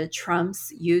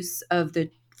Trump's use of the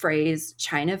phrase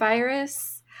China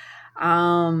virus.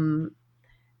 And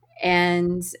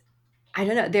I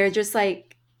don't know, they're just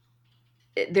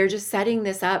setting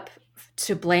this up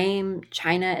to blame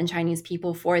China and Chinese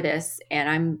people for this. And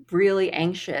I'm really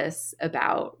anxious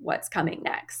about what's coming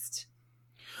next.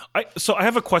 So I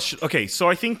have a question. Okay, so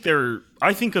I think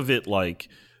of it like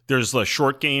there's a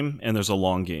short game and there's a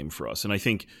long game for us. And I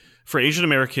think for Asian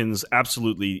Americans,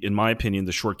 absolutely, in my opinion,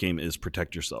 the short game is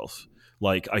protect yourself.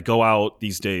 I go out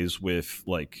these days with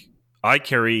I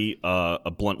carry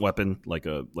a blunt weapon, like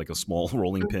a small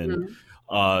rolling pin.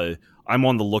 I'm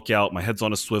on the lookout. My head's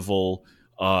on a swivel.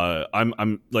 I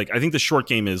think the short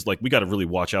game is we got to really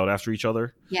watch out after each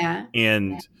other. Yeah.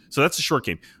 So that's the short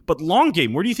game. But long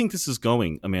game, where do you think this is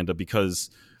going, Amanda? Because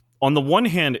on the one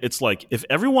hand, it's if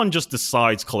everyone just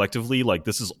decides collectively,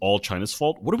 this is all China's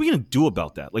fault, what are we going to do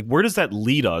about that? Where does that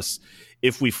lead us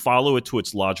if we follow it to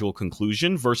its logical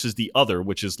conclusion versus the other,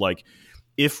 which is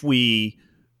if we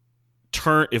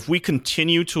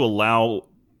continue to allow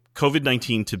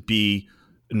COVID-19 to be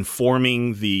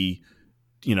informing the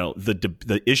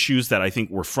issues that I think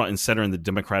were front and center in the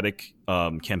Democratic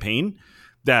campaign,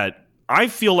 that I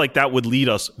feel that would lead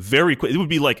us very quick. It would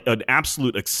be an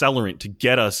absolute accelerant to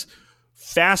get us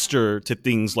faster to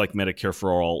things like Medicare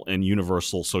for all and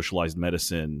universal socialized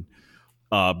medicine,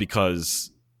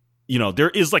 because there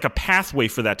is a pathway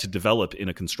for that to develop in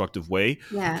a constructive way.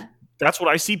 Yeah. That's what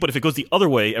I see. But if it goes the other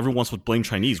way, everyone wants to blame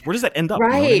Chinese. Where does that end up?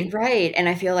 Right, right. And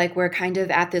I feel we're kind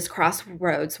of at this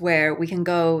crossroads where we can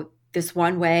go this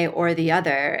one way or the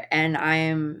other. And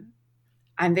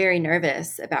I'm very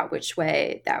nervous about which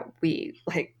way that we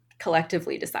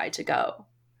collectively decide to go.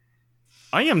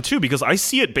 I am too, because I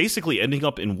see it basically ending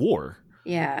up in war.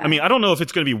 Yeah. I mean, I don't know if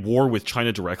it's going to be war with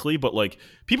China directly, but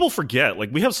people forget,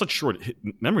 we have such short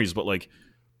memories, but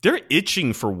they're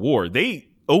itching for war. They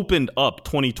opened up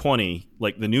 2020,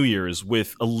 the New Year's,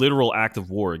 with a literal act of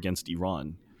war against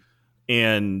Iran.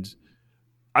 And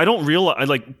I don't realize,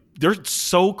 they're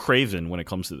so craven when it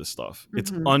comes to this stuff. Mm-hmm.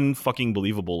 It's unfucking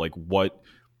believable, what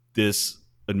this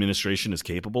administration is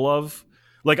capable of.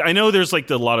 I know there's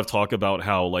a lot of talk about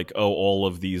how all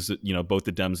of these, both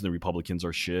the Dems and the Republicans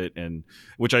are shit, and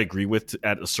which I agree with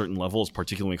at a certain level,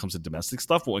 particularly when it comes to domestic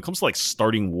stuff. But when it comes to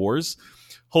starting wars,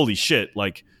 holy shit,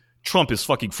 Trump is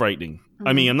fucking frightening. Mm-hmm.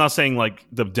 I mean, I'm not saying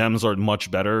the Dems are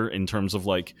much better in terms of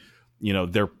their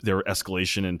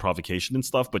escalation and provocation and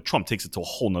stuff, but Trump takes it to a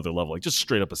whole nother level, just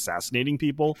straight up assassinating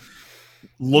people,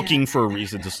 looking for a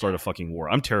reason to start a fucking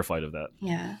war. I'm terrified of that.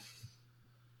 Yeah.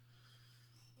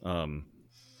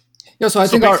 Yeah, so I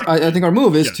So think I think our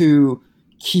move is to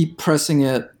keep pressing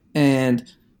it and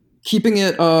keeping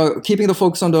the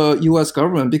focus on the U.S.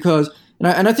 government, because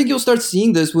and I think you'll start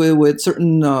seeing this with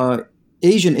certain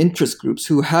Asian interest groups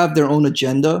who have their own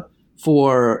agenda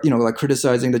for like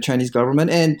criticizing the Chinese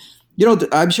government, and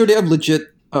I'm sure they have legit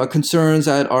concerns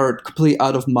that are completely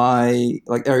out of my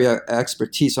like area of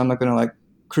expertise. So I'm not going to like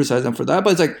criticize them for that.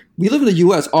 But it's like, we live in the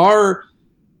U.S. Our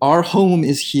home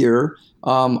is here.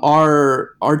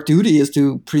 Our duty is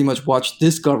to pretty much watch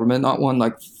this government, not one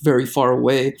like very far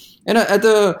away.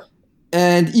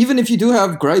 And even if you do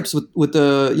have gripes with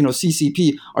the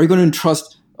CCP, are you going to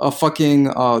entrust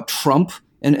fucking Trump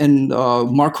and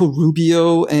Marco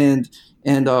Rubio and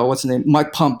what's his name,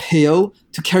 Mike Pompeo,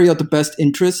 to carry out the best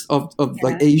interests of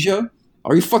like Asia?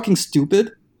 Are you fucking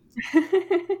stupid?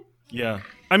 Yeah,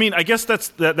 I mean, I guess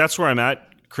that's where I'm at,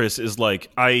 Chris, is like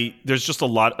there's just a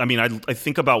lot. I mean, I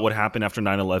think about what happened after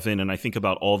 9/11, and I think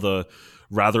about all the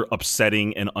rather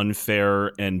upsetting and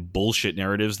unfair and bullshit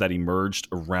narratives that emerged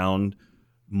around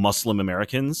Muslim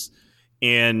Americans,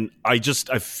 and I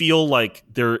feel like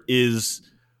there is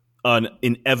an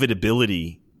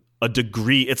inevitability, a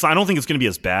degree. I don't think it's going to be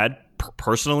as bad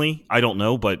personally. I don't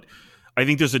know, but I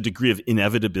think there's a degree of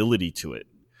inevitability to it.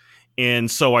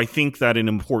 And so I think that an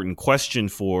important question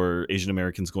for Asian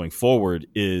Americans going forward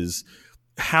is,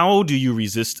 how do you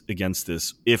resist against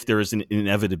this if there is an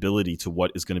inevitability to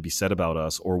what is going to be said about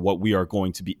us, or what we are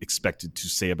going to be expected to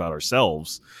say about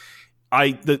ourselves?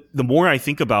 The more I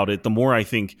think about it, the more I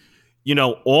think,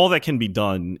 all that can be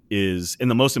done is, and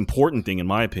the most important thing in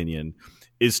my opinion,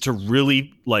 is to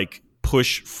really like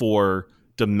push for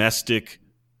domestic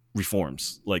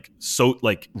reforms,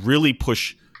 really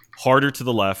push harder to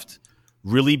the left,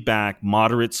 really back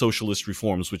moderate socialist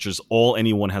reforms, which is all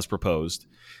anyone has proposed.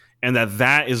 And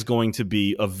that is going to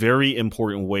be a very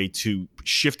important way to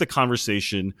shift the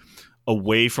conversation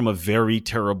away from a very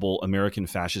terrible American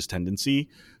fascist tendency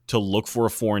to look for a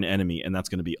foreign enemy, and that's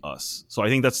going to be us. So I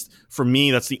think that's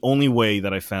the only way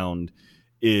that I found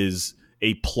is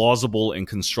a plausible and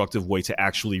constructive way to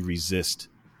actually resist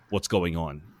what's going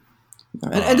on.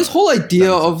 And this whole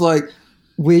idea of like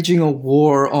waging a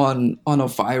war on a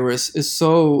virus is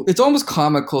it's almost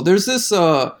comical. There's this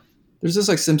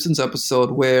like Simpsons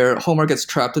episode where Homer gets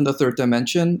trapped in the third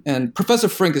dimension, and Professor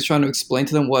Frink is trying to explain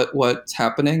to them what's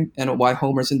happening and why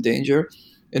Homer's in danger.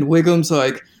 And Wiggum's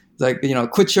like,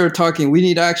 quit your talking, we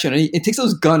need action. And he takes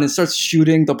his gun and starts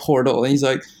shooting the portal. And he's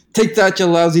like, take that, you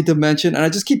lousy dimension. And I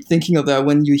just keep thinking of that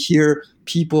when you hear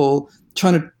people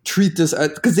trying to treat this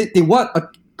because they want a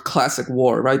classic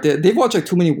war, right? They've watched like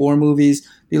too many war movies.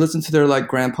 They listen to their like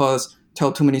grandpas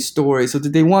tell too many stories. So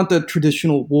they want the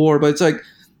traditional war, but it's like,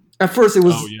 at first it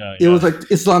was it was like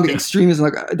Islamic extremism.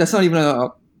 Like, that's not even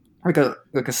a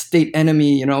state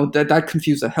enemy, that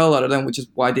confused the hell out of them, which is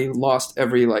why they lost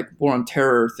every like war on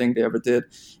terror thing they ever did.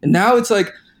 And now it's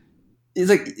like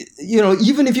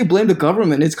even if you blame the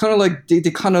government, it's kind of like they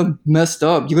kind of messed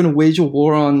up. You're gonna wage a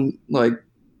war on like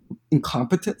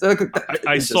incompetence.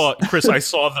 I saw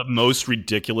the most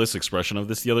ridiculous expression of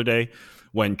this the other day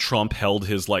when Trump held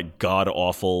his like god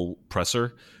awful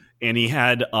presser. And he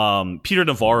had Peter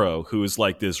Navarro, who is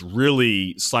like this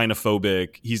really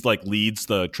xenophobic. He's like leads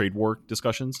the trade war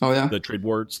discussions. Oh yeah, the trade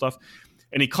war stuff.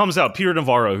 And he comes out, Peter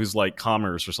Navarro, who's like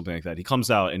commerce or something like that. He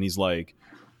comes out and he's like,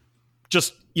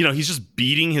 he's just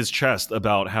beating his chest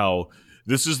about how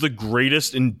this is the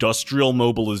greatest industrial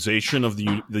mobilization of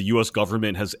the U.S.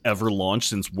 government has ever launched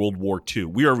since World War II.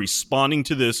 We are responding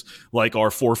to this like our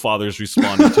forefathers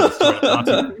responded to the threat of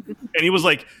Nazism. And he was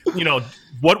like,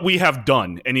 what we have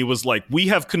done. And he was like, we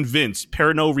have convinced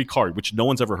Pernod Ricard, which no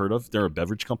one's ever heard of. They're a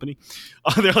beverage company.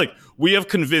 They're like, we have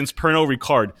convinced Pernod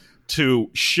Ricard to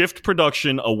shift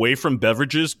production away from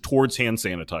beverages towards hand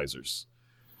sanitizers.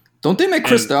 Don't they make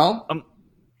Cristal?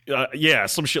 Yeah,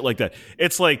 some shit like that.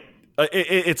 It's like,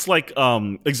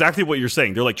 exactly what you're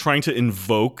saying. They're like trying to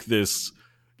invoke this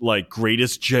like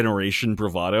greatest generation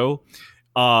bravado.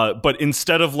 But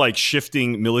instead of like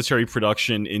shifting military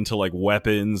production into like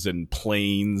weapons and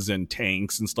planes and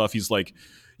tanks and stuff, he's like,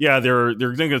 yeah, they're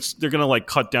gonna like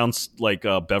cut down like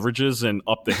beverages and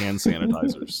up the hand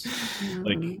sanitizers.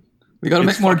 Like, we gotta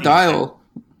make more dial.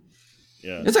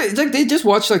 Yeah, it's like they just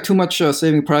watched like too much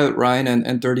Saving Private Ryan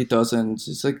and Dirty Dozen.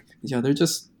 It's like, they're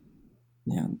just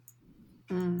Yeah.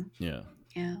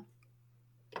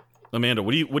 Amanda,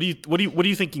 what are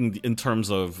you thinking in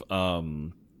terms of?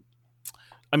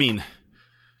 I mean,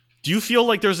 do you feel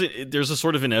like there's a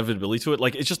sort of inevitability to it?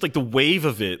 Like, it's just like the wave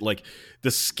of it, like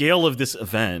the scale of this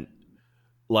event,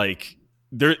 like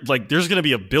there's going to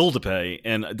be a bill to pay,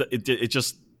 and it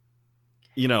just,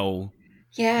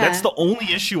 Yeah. That's the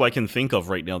only issue I can think of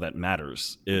right now that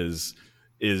matters is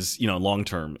long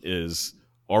term is,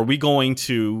 are we going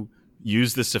to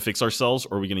use this to fix ourselves,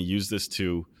 or are we going to use this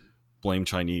to blame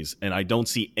Chinese? And I don't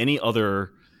see any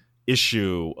other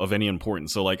issue of any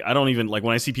importance. So like, I don't even like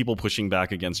when I see people pushing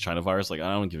back against China virus, like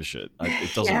I don't give a shit.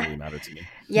 It doesn't really matter to me.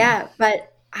 Yeah,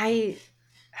 but I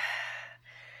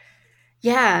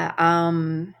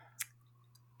don't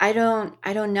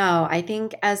know. I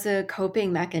think as a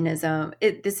coping mechanism,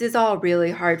 this is all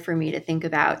really hard for me to think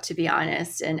about, to be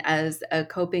honest. And as a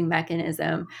coping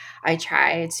mechanism, I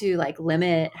try to like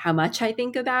limit how much I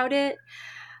think about it.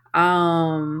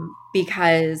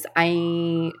 Because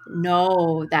I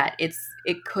know that it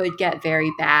could get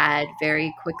very bad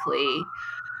very quickly.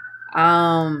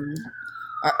 I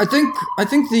think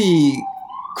the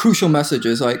crucial message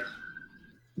is like,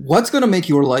 what's going to make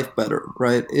your life better,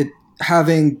 right?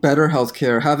 Having better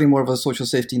healthcare, having more of a social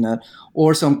safety net,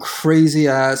 or some crazy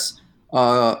ass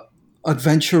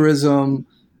adventurism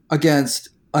against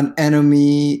an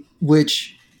enemy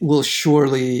which will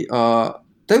surely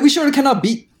that we surely cannot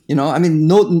beat. You know, I mean,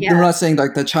 we're not saying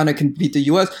like that China can beat the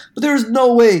U.S., but there is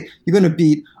no way you're going to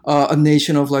beat a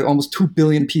nation of like almost 2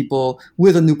 billion people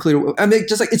with a nuclear. I mean,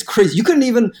 just like it's crazy. You couldn't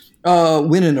even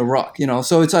win in Iraq. You know,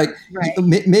 so it's like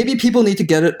maybe people need to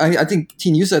get it. I think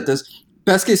Teen, you said this.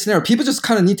 Best case scenario, people just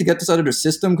kind of need to get this out of their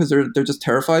system because they're just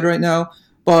terrified right now.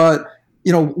 But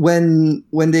you know, when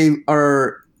they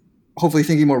are hopefully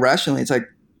thinking more rationally, it's like,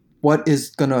 what is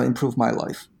going to improve my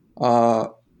life?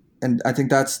 And I think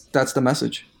that's the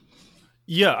message.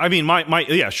 Yeah, I mean,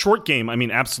 my short game. I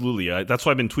mean, absolutely. That's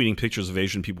why I've been tweeting pictures of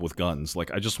Asian people with guns.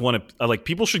 Like, I just want to like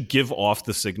people should give off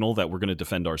the signal that we're going to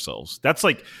defend ourselves. That's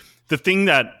like the thing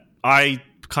that I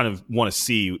kind of want to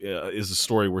see is a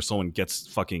story where someone gets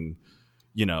fucking,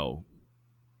 you know,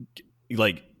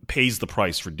 like pays the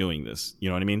price for doing this. You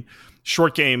know what I mean?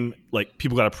 Short game, like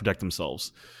people got to protect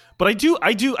themselves. But I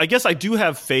guess I do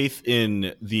have faith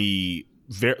in the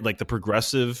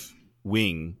progressive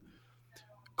wing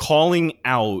calling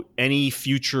out any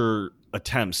future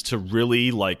attempts to really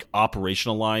like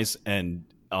operationalize and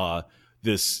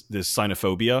this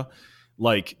xenophobia,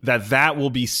 like that will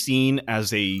be seen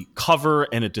as a cover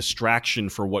and a distraction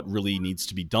for what really needs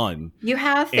to be done. You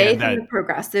have faith in the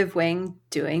progressive wing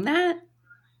doing that?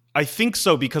 I think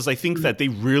so, because I think that they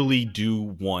really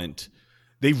want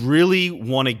to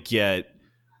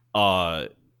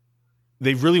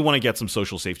get some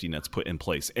social safety nets put in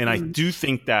place. And I do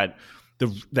think that the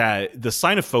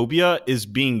xenophobia is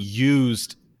being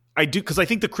used. Because I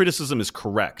think the criticism is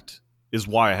correct, is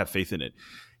why I have faith in it,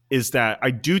 is that I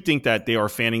do think that they are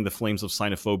fanning the flames of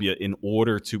xenophobia in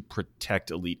order to protect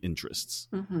elite interests.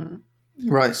 Mm-hmm.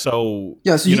 Right. So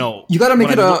you gotta make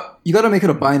it a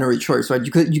binary choice, right?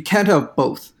 You can't have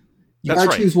both. You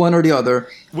gotta choose one or the other.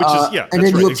 Which is and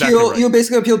then you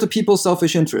basically appeal to people's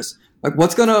selfish interests. Like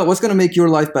what's gonna make your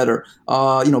life better?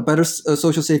 Better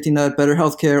social safety net, better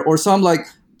healthcare, or some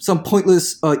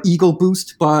pointless ego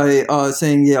boost by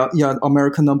saying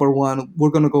America #1. We're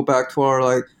gonna go back to our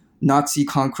like Nazi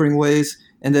conquering ways,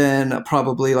 and then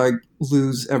probably like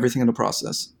lose everything in the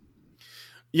process.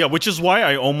 Yeah, which is why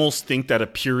I almost think that a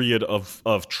period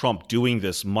of Trump doing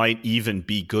this might even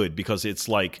be good, because it's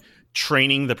like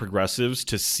training the progressives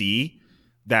to see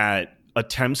that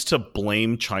attempts to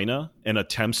blame China and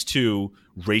attempts to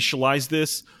racialize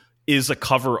this is a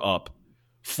cover-up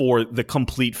for the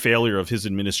complete failure of his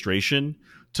administration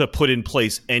to put in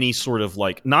place any sort of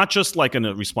like, not just like in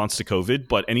a response to COVID,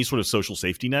 but any sort of social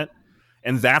safety net.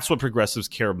 And that's what progressives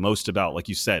care most about. Like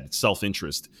you said,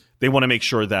 self-interest. They want to make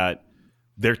sure that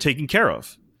they're taken care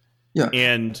of. Yeah.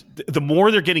 And the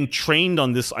more they're getting trained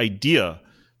on this idea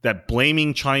that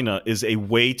blaming China is a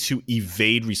way to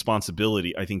evade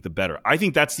responsibility, I think the better. I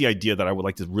think that's the idea that I would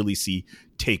like to really see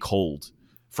take hold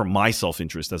for my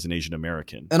self-interest as an Asian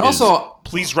American. And also,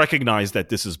 please recognize that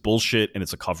this is bullshit and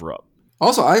it's a cover-up.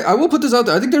 Also, I will put this out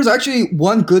there. I think there's actually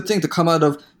one good thing to come out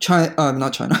of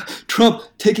Trump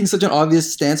taking such an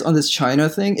obvious stance on this China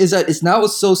thing, is that it's now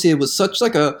associated with such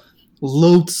like a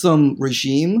loathsome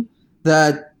regime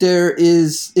that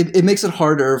it makes it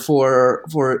harder for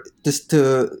this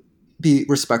to be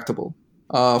respectable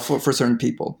for certain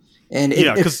people. And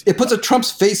it puts a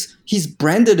Trump's face. He's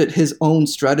branded it his own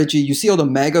strategy. You see all the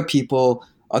MAGA people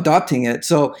adopting it,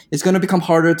 so it's going to become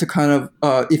harder to kind of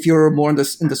if you're more in the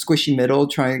squishy middle,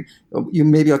 you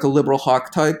maybe like a liberal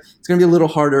hawk type, it's going to be a little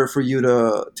harder for you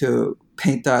to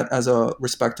paint that as a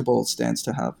respectable stance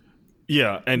to have.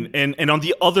 Yeah, and on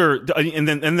the other and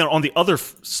then on the other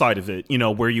side of it,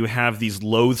 where you have these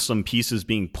loathsome pieces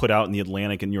being put out in the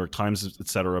Atlantic and New York Times, et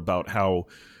cetera, about how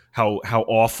how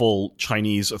awful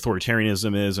Chinese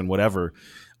authoritarianism is and whatever.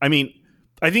 I mean,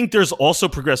 I think there's also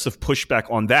progressive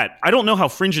pushback on that. I don't know how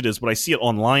fringe it is, but I see it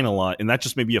online a lot, and that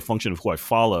just may be a function of who I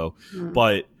follow.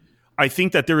 But I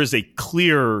think that there is a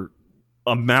clear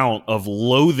amount of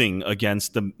loathing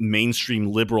against the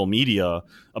mainstream liberal media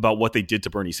about what they did to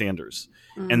Bernie Sanders.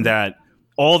 And that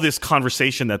all this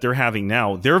conversation that they're having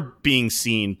now, they're being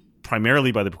seen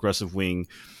primarily by the progressive wing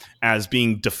as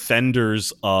being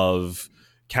defenders of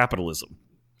capitalism,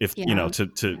 if you know,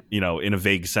 to you know, in a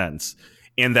vague sense.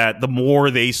 And that the more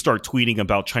they start tweeting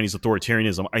about Chinese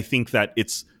authoritarianism, I think that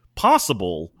it's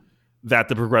possible that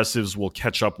the progressives will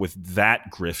catch up with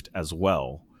that grift as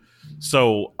well.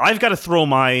 So I've got to throw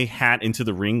my hat into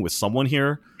the ring with someone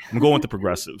here. I'm going with the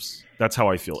progressives. That's how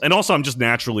I feel. And also, I'm just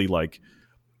naturally like,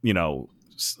 you know,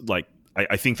 like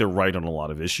I think they're right on a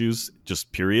lot of issues,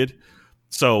 just period.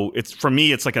 So it's, for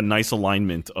me, it's like a nice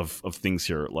alignment of things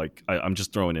here. Like I'm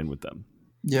just throwing in with them.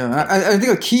 Yeah, I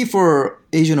think a key for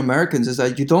Asian Americans is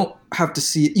that you don't have to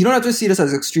see this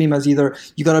as extreme as either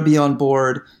you got to be on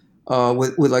board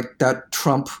with like that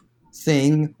Trump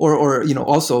thing, or you know,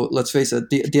 also let's face it,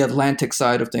 the Atlantic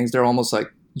side of things, they're almost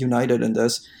like united in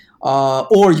this,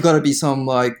 or you got to be some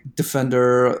like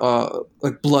defender,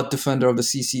 like blood defender of the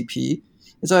CCP.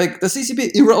 It's like the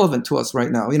CCP irrelevant to us right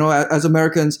now. You know, as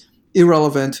Americans,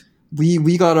 irrelevant.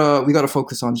 We gotta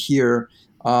focus on here.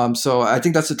 So I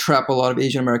think that's a trap a lot of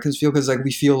Asian Americans feel, because like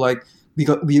we feel like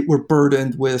we're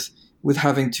burdened with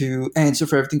having to answer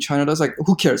for everything China does. Like,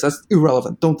 who cares? That's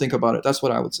irrelevant. Don't think about it. That's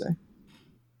what I would say.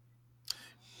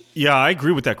 Yeah, I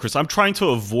agree with that, Chris. I'm trying to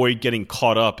avoid getting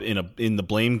caught up in the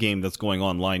blame game that's going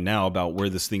online now about where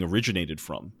this thing originated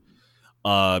from,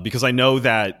 because I know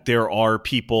that there are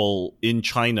people in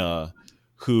China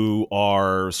who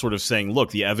are sort of saying,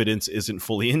 look, the evidence isn't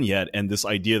fully in yet, and this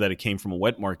idea that it came from a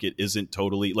wet market isn't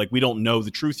totally, like, we don't know the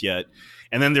truth yet.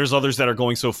 And then there's others that are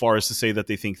going so far as to say that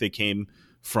they think they came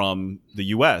from the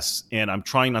US. And I'm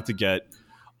trying not to get,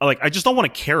 like, I just don't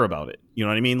want to care about it. You know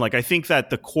what I mean? Like, I think that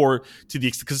the core, to the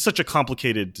extent, because it's such a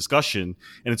complicated discussion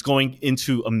and it's going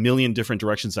into a million different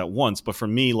directions at once. But for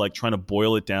me, like, trying to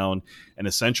boil it down and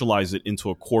essentialize it into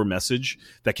a core message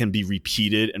that can be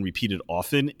repeated and repeated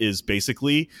often is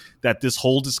basically that this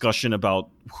whole discussion about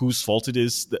whose fault it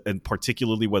is, and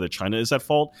particularly whether China is at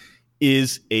fault,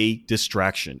 is a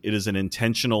distraction. It is an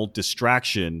intentional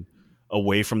distraction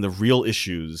away from the real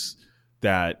issues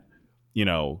that, you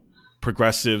know,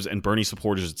 progressives and Bernie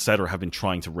supporters, et cetera, have been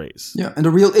trying to raise. Yeah, and the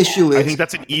real issue is, I think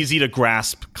that's an easy to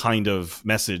grasp kind of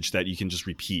message that you can just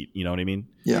repeat. You know what I mean?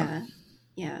 Yeah.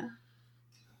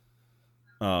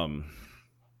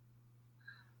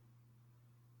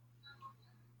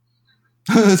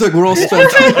 It's like we're all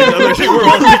spent. We're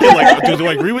all thinking, like, do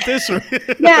I agree with this? Or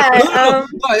Yeah.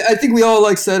 I think we all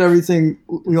like said everything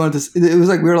we wanted to. It was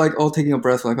like we were like all taking a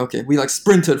breath. Like, okay, we like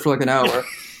sprinted for like an hour.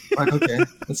 Like, okay,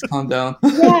 let's calm down.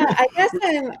 Yeah,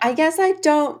 I guess I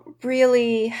don't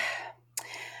really.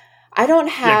 I don't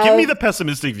have. Yeah, give me the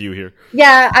pessimistic view here.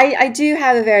 Yeah, I do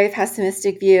have a very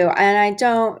pessimistic view, and I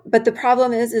don't. But the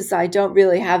problem is I don't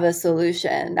really have a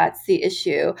solution. That's the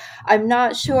issue. I'm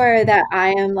not sure that I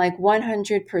am like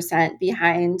 100%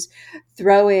 behind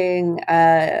throwing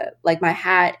like my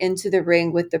hat into the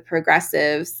ring with the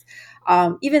progressives.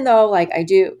 Even though, like, I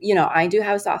do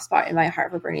have a soft spot in my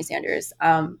heart for Bernie Sanders.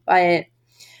 But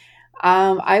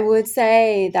I would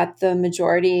say that the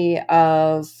majority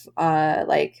of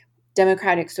like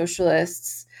Democratic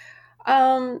Socialists,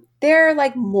 they're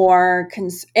like more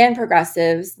and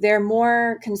progressives, they're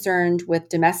more concerned with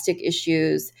domestic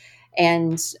issues,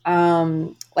 and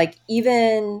like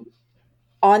even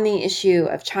on the issue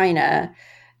of China,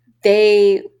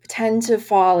 they tend to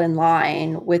fall in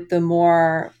line with the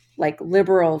more like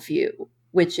liberal view,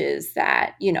 which is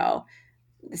that, you know,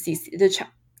 the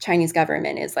Chinese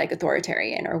government is like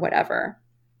authoritarian or whatever.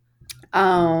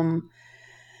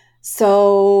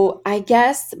 So I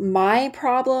guess my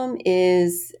problem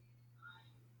is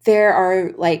there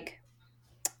are like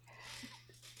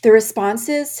the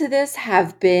responses to this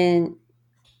have been,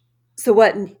 so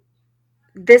what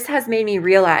this has made me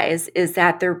realize is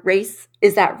that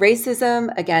racism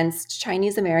against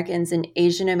Chinese Americans and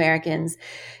Asian Americans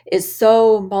is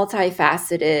so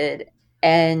multifaceted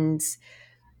and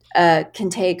can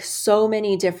take so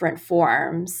many different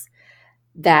forms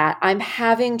that I'm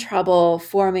having trouble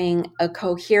forming a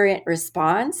coherent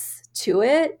response to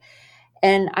it.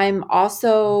 And I'm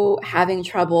also having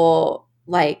trouble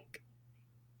like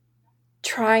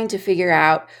trying to figure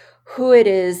out who it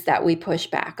is that we push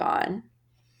back on.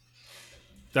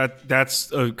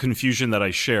 That's a confusion that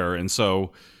I share. And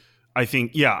so I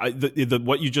think,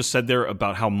 what you just said there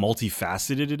about how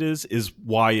multifaceted it is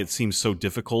why it seems so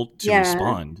difficult to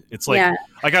respond. It's like,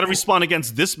 I got to respond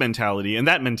against this mentality and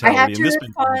that mentality. I have to and this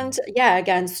respond,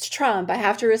 against Trump. I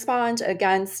have to respond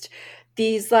against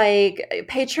these like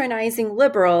patronizing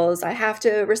liberals. I have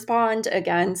to respond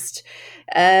against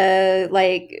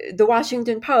like the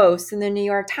Washington Post and the New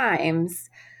York Times.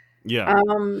 Yeah.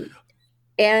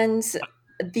 And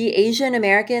the Asian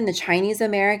American, the Chinese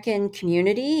American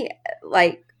community,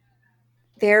 like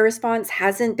their response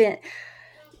hasn't been,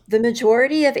 the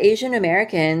majority of Asian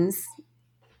Americans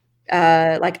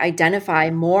like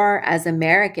identify more as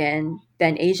American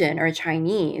than Asian or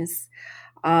Chinese.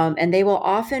 And they will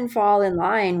often fall in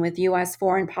line with US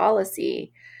foreign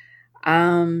policy.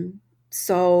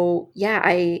 So yeah,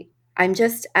 I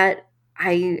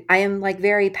am like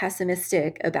very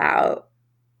pessimistic about,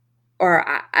 or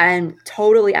I'm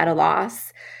totally at a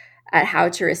loss at how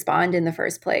to respond in the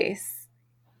first place.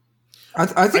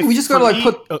 I think we just gotta like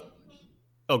put.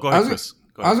 Go ahead, Chris.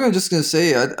 Go ahead. I was just gonna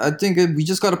say. I think we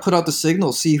just gotta put out the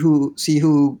signal. See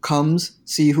who comes.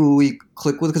 See who we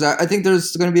click with. Because I think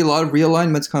there's gonna be a lot of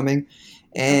realignments coming,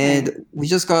 and we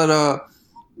just gotta.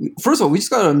 First of all, we just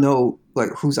gotta know like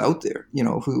who's out there. You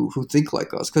know, who think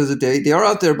like us, because they are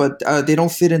out there, but they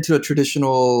don't fit into the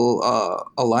traditional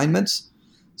alignments.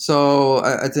 So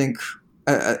I think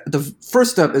the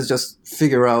first step is just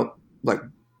figure out like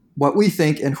what we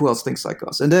think and who else thinks like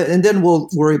us, and then we'll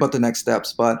worry about the next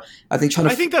steps. But I think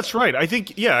I think that's right. I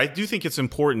think I do think it's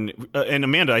important. And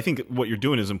Amanda, I think what you're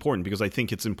doing is important because I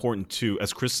think it's important to,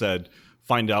 as Chris said,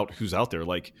 find out who's out there.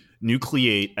 Like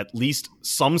nucleate at least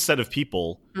some set of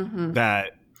people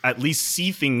that at least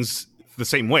see things the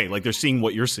same way. Like they're seeing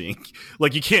what you're seeing.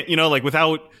 Like you can't, like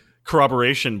without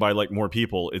corroboration by like more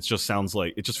people, it just sounds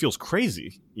like it just feels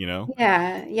crazy,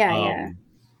 Yeah.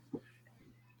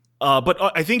 But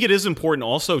I think it is important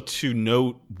also to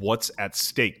note what's at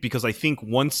stake, because I think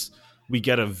once we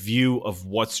get a view of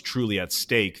what's truly at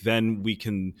stake, then we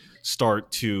can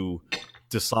start to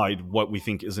decide what we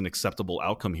think is an acceptable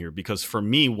outcome here. Because for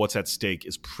me, what's at stake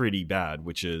is pretty bad,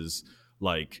 which is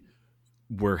like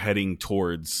we're heading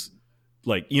towards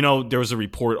like, there was a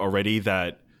report already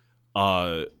that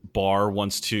Barr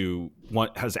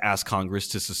has asked Congress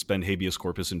to suspend habeas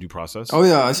corpus and due process. Oh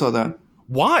yeah, I saw that.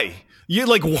 Why?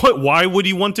 Why would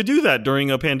you want to do that during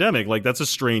a pandemic? Like that's a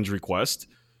strange request.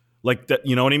 Like that,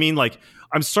 you know what I mean? Like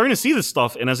I'm starting to see this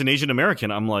stuff, and as an Asian American,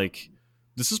 I'm like,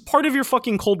 this is part of your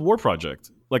fucking Cold War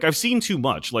project. Like I've seen too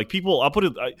much. Like people, I'll put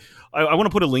it. I want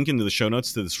to put a link into the show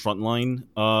notes to this Frontline.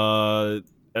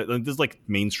 This is like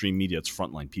mainstream media. It's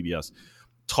Frontline PBS.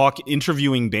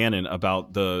 Interviewing Bannon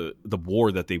about the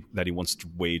war that he wants to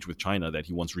wage with China, that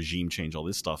he wants regime change, all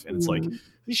this stuff, and it's like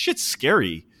this shit's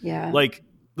scary. Yeah, like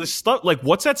this stuff, like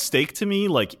what's at stake to me,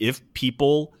 like if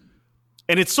people,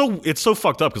 and it's so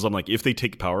fucked up because I'm like, if they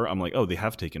take power, I'm like, oh, they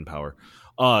have taken power.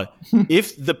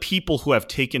 If the people who have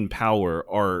taken power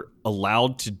are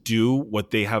allowed to do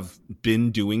what they have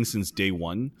been doing since day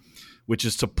one, which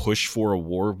is to push for a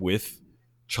war with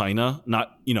China,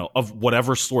 not, of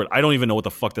whatever sort. I don't even know what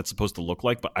the fuck that's supposed to look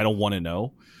like, but I don't want to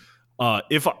know.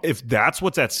 If that's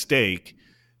what's at stake,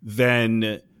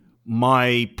 then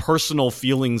my personal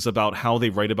feelings about how they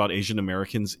write about Asian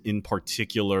Americans in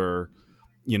particular,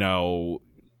 news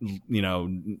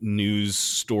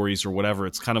stories or whatever,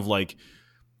 it's kind of like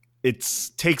it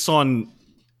takes on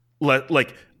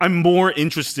like I'm more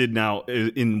interested now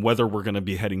in whether we're going to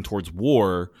be heading towards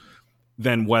war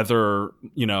than whether,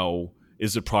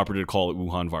 is it proper to call it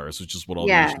Wuhan virus, which is what all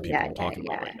the Asian people are talking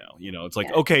about right now. It's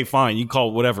like, okay, fine, you call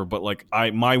it whatever, but like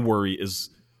my worry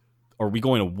is, are we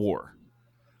going to war?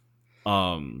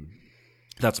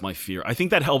 That's my fear. I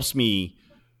think that helps me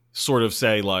sort of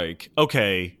say like,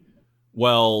 okay,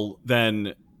 well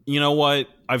then, you know what?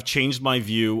 I've changed my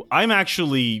view.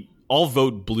 I'll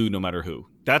vote blue no matter who.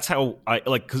 That's how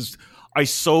because I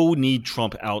so need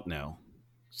Trump out now,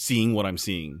 seeing what I'm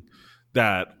seeing,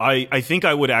 that I think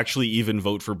I would actually even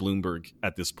vote for Bloomberg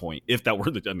at this point. If that were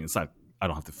it's not, I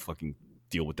don't have to fucking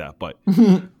deal with that, but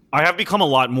I have become a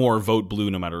lot more vote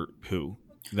blue no matter who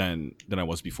than I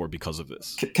was before because of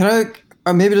this. Can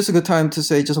I, maybe this is a good time to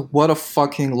say just what a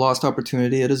fucking lost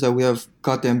opportunity it is that we have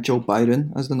goddamn Joe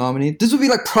Biden as the nominee. This would be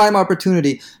like prime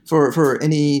opportunity for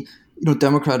any,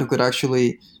 Democrat who could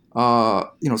actually,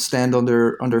 stand on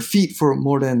their feet for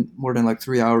more than like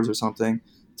 3 hours or something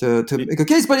to make a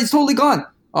case, but he's totally gone.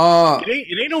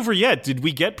 It ain't over yet. Did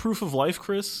we get proof of life,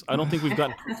 Chris? I don't think we've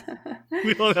gotten proof.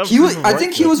 We don't have I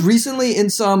think he was recently in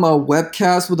some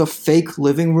webcast with a fake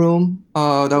living room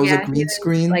that was a green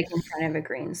screen. Like in front of a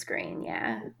green screen,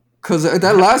 yeah. because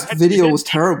that last video was It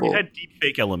terrible. had deep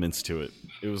fake elements to it.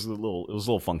 It was a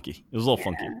little funky. It was a little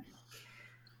funky.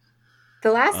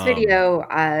 The last video,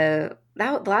 the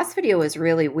last video was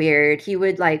really weird. He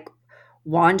would like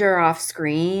wander off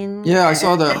screen. Yeah, I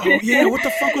saw that. Oh yeah, what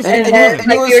the fuck was And that? then, Like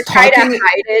he you was would try to talking-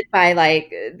 hide it by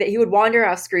like he would wander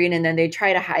off screen, and then they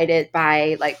try to hide it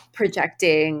by like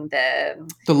projecting the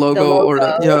logo, or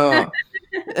logo. yeah,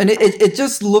 and it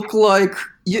just looked like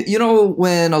you know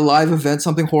when a live event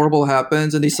something horrible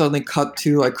happens and they suddenly cut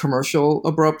to like commercial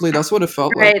abruptly. That's what it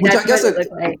felt right. like, which That's I guess what it it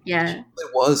looked like. Yeah.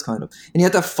 was kind of. And he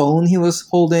had that phone he was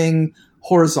holding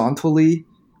horizontally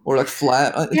or like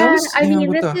flat. Yeah, That was, I mean,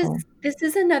 what the hell? this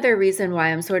is another reason why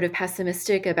I'm sort of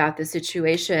pessimistic about the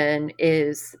situation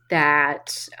is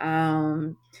that,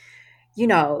 you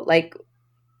know, like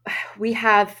we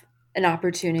have an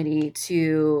opportunity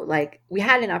to we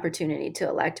had an opportunity to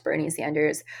elect Bernie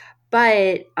Sanders,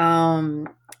 but,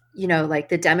 you know, like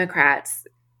the Democrats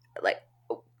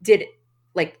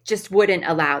just wouldn't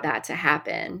allow that to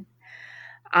happen.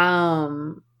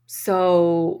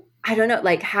 So I don't know,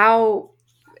 like how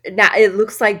now it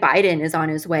looks like Biden is on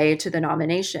his way to the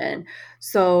nomination.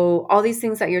 So all these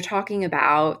things that you're talking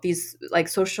about, these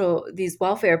these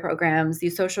welfare programs,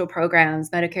 these social programs,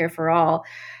 Medicare for all,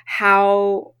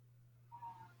 how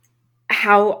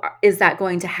is that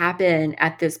going to happen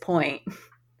at this point?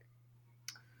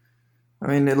 I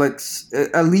mean, at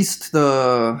least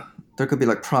there could be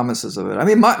like promises of it. I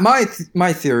mean,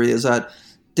 my theory is that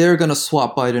they're going to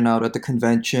swap Biden out at the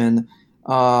convention.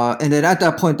 And then at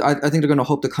that point, I think they're going to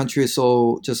hope the country is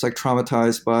so just like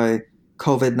traumatized by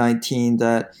COVID-19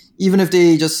 that even if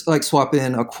they just like swap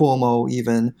in a Cuomo,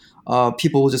 even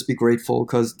people will just be grateful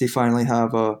because they finally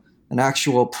have an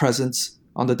actual presence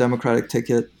on the Democratic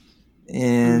ticket.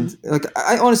 And like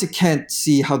I honestly can't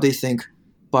see how they think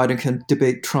Biden can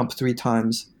debate Trump 3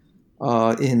 times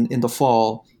in the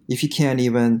fall if he can't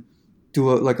even do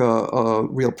a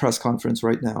real press conference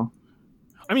right now.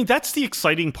 I mean, that's the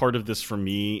exciting part of this for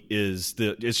me is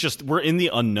it's just we're in the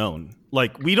unknown.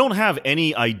 Like we don't have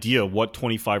any idea what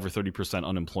 25 or 30%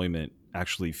 unemployment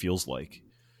actually feels like.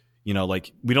 You know,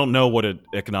 like we don't know what an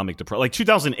economic depression, like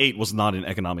 2008 was not an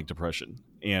economic depression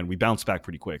and we bounced back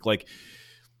pretty quick. Like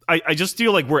I just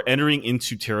feel like we're entering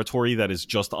into territory that is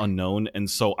just unknown. And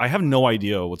so I have no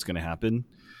idea what's going to happen.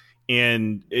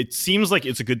 And it seems like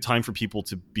it's a good time for people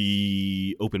to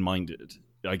be open-minded,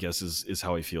 I guess is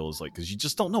how I feel, is like, because you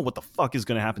just don't know what the fuck is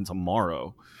going to happen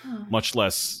tomorrow, much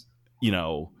less,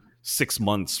 6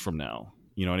 months from now.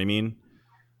 You know what I mean?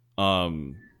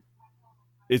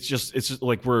 It's just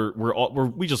like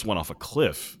we just went off a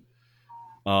cliff.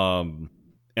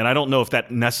 And I don't know if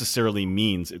that necessarily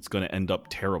means it's going to end up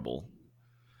terrible.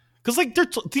 Because like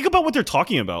think about what they're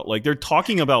talking about. Like they're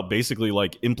talking about basically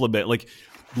like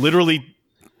literally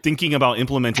thinking about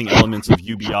implementing elements of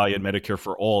UBI and Medicare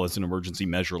for all as an emergency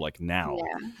measure like now.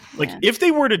 Yeah. If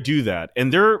they were to do that,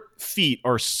 and their feet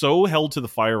are so held to the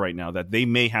fire right now that they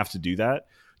may have to do that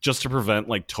just to prevent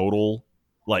like total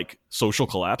like social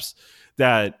collapse,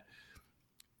 that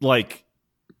like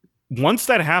once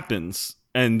that happens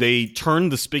and they turn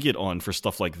the spigot on for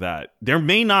stuff like that, there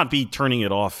may not be turning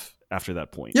it off after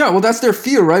that point. Yeah, well, that's their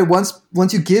fear, right? Once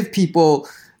you give people,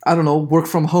 I don't know, work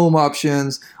from home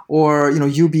options or,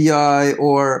 UBI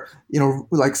or,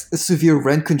 like severe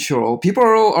rent control, people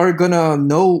are going to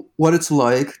know what it's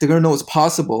like. They're going to know it's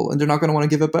possible and they're not going to want to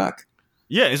give it back.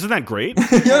 Yeah, isn't that great?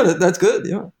 Yeah, that's good.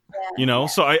 Yeah.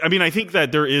 So I mean, I think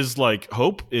that there is like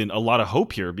hope, a lot of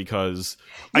hope here, because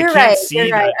You're I can't right, see you're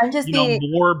that, right. I'm just being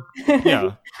more.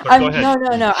 Yeah. Go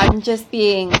ahead. No. I'm just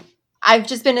being. I've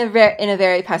just been in a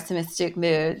very pessimistic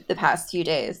mood the past few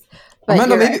days. But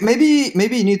Amanda, right.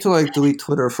 maybe you need to like delete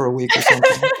Twitter for a week or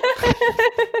something.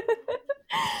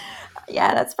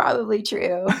 Yeah, that's probably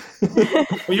true.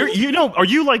 Are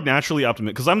you like naturally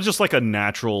optimistic? Because I'm just like a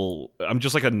natural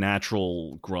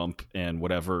grump and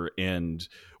whatever. And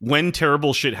when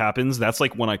terrible shit happens, that's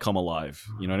like when I come alive.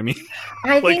 You know what I mean?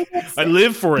 I think I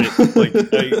live for it. Like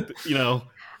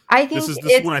I think this is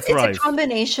when I thrive. It's a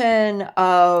combination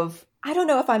of, I don't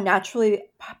know if I'm naturally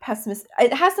pessimistic.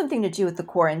 It has something to do with the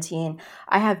quarantine.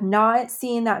 I have not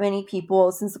seen that many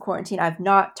people since the quarantine. I've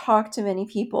not talked to many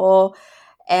people.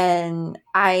 And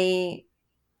I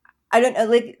don't know,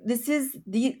 like this is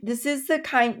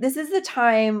the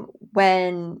time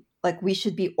when like we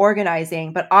should be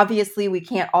organizing, but obviously we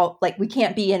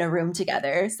can't be in a room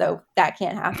together, so that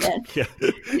can't happen.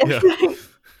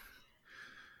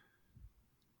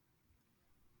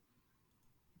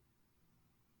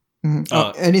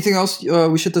 Yeah. Anything else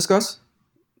we should discuss?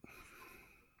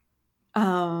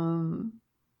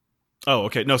 Oh,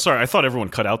 okay. No, sorry. I thought everyone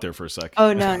cut out there for a sec.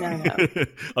 Oh, no.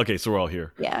 Okay, so we're all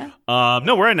here. Yeah.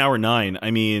 No, we're at an hour 9.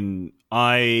 I mean,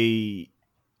 I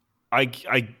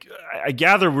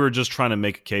gather we're just trying to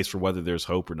make a case for whether there's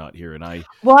hope or not here, and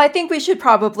Well, I think we should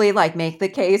probably like make the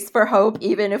case for hope,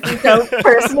 even if we don't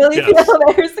personally Yes. feel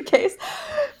there's a case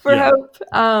for Yeah. hope.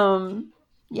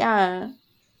 Yeah.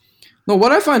 No,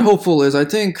 what I find hopeful is I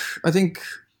think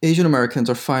Asian Americans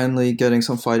are finally getting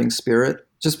some fighting spirit,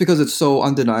 just because it's so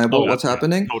undeniable what's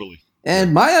happening. Totally.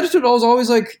 And my attitude was always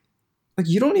like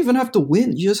you don't even have to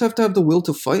win; you just have to have the will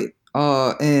to fight.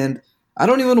 And I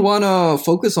don't even want to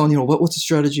focus on what's the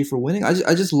strategy for winning.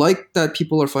 I just like that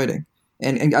people are fighting,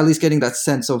 and at least getting that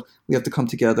sense of we have to come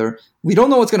together. We don't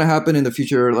know what's going to happen in the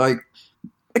future. Like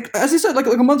as I said, like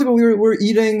a month ago, we were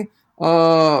eating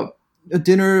a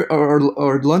dinner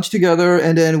or lunch together,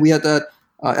 and then we had that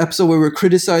episode where we were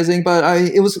criticizing. But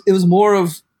it was more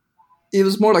like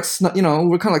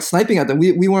we're kind of like sniping at them.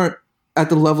 We weren't at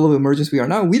the level of emergence we are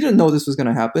now. We didn't know this was going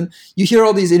to happen. You hear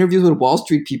all these interviews with Wall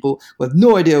Street people who have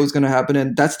no idea what was going to happen,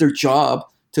 and that's their job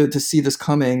to see this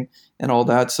coming and all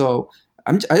that. So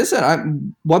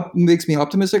what makes me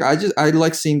optimistic? I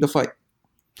like seeing the fight.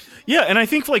 Yeah, and I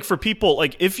think like for people,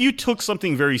 like if you took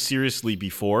something very seriously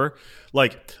before,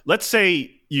 like let's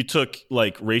say you took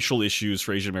like racial issues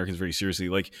for Asian Americans very seriously,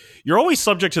 like you're always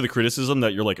subject to the criticism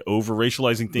that you're like over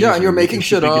racializing things. Yeah, and you're making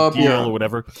shit up, deal or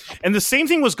whatever. And the same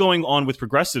thing was going on with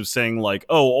progressives saying like,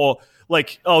 oh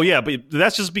yeah, but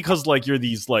that's just because like you're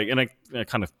these like, and I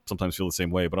kind of sometimes feel the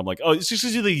same way, but I'm like, oh, it's just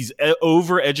you're these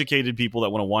over-educated people that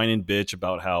want to whine and bitch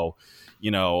about how,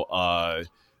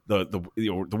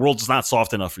 the world's not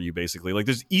soft enough for you, basically. Like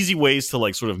there's easy ways to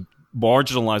like sort of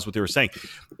marginalize what they were saying.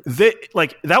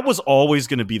 That was always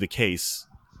going to be the case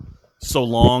so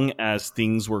long as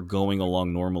things were going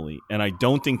along normally. And I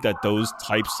don't think that those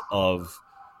types of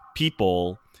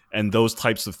people and those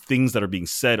types of things that are being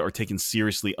said are taken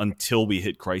seriously until we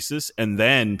hit crisis, and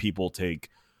then people take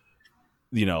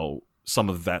some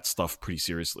of that stuff pretty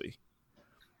seriously.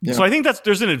 Yeah. So I think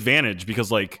there's an advantage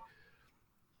because like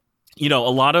a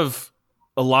lot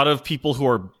of people who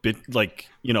are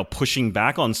pushing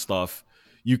back on stuff,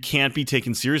 you can't be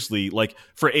taken seriously. Like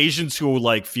for Asians who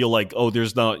like feel like, oh,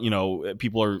 there's not,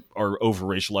 people are over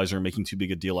racializing or making too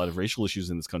big a deal out of racial issues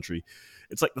in this country.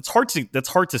 It's like that's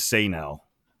hard to say now.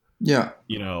 Yeah.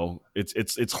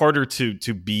 It's harder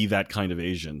to be that kind of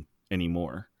Asian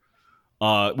anymore.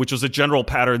 Which was a general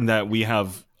pattern that we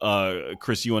have,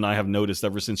 Chris, you and I have noticed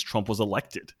ever since Trump was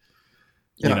elected.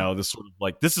 Yeah. This sort of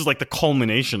like this is like the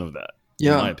culmination of that.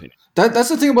 Yeah, in my opinion. That's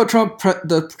the thing about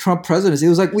the Trump presidency. It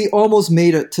was like we almost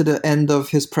made it to the end of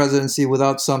his presidency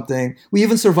without something. We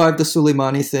even survived the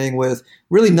Soleimani thing with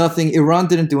really nothing. Iran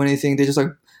didn't do anything. They just like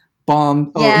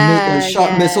bombed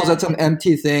shot missiles at some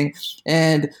empty thing.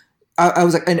 And I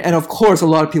was like, and of course, a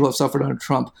lot of people have suffered under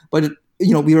Trump. But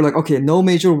we were like, okay, no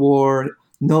major war,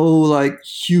 no like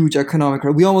huge economic.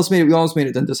 We almost made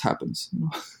it. Then this happens,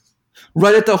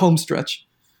 right at the home stretch.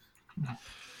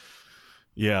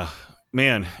 Yeah,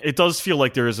 man, it does feel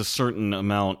like there is a certain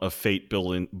amount of fate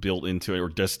built into it, or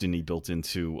destiny built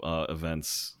into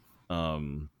events. I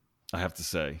have to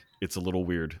say, it's a little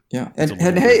weird. Yeah, and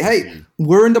hey,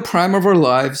 we're in the prime of our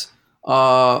lives,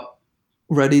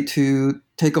 ready to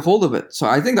take a hold of it. So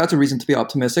I think that's a reason to be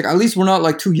optimistic. At least we're not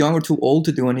like too young or too old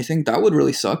to do anything. That would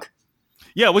really suck.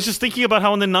 Yeah, I was just thinking about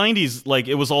how in the 90s, like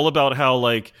it was all about how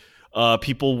like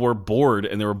people were bored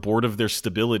and they were bored of their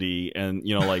stability and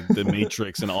like the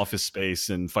Matrix and Office Space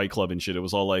and Fight Club and shit. It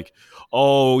was all like,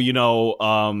 oh,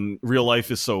 real life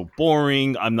is so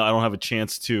boring. I don't have a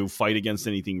chance to fight against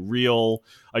anything real.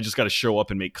 I just got to show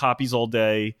up and make copies all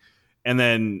day. And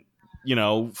then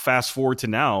fast forward to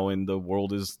now, and the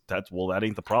world is that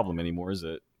ain't the problem anymore, is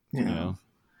it? Yeah.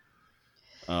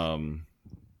 All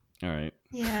right.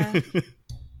 Yeah.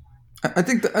 I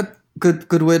think that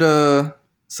good way to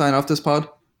sign off this pod.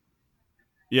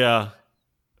 Yeah.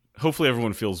 Hopefully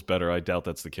everyone feels better. I doubt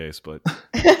that's the case, but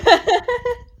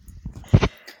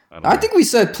I think we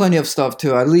said plenty of stuff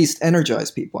to at least energize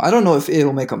people. I don't know if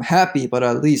it'll make them happy, but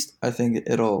at least I think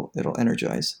it'll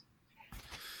energize.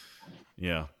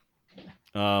 Yeah.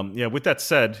 With that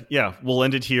said, we'll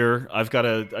end it here. I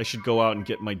should go out and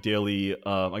get my daily,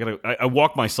 I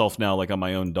walk myself now like I'm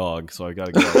my own dog. So I got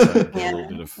to go outside and get a little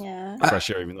bit of fresh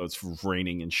air, even though it's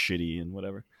raining and shitty and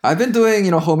whatever. I've been doing,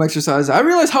 home exercise. I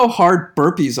realize how hard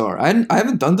burpees are. I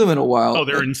haven't done them in a while. Oh,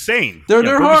 they're insane.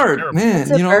 They're hard, man.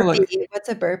 What's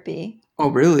a burpee? Oh,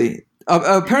 really?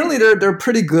 Apparently they're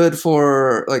pretty good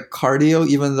for like cardio,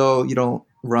 even though you don't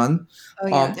run. Oh,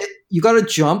 yeah. You got to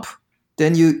jump.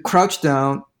 Then you crouch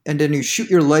down, and then you shoot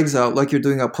your legs out like you're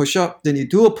doing a push-up. Then you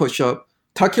do a push-up,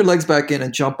 tuck your legs back in,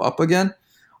 and jump up again.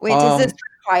 Wait, does this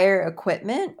require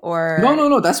equipment or?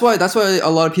 No. That's why a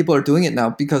lot of people are doing it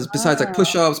now, because besides like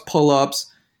push-ups, pull-ups,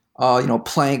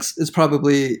 planks is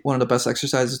probably one of the best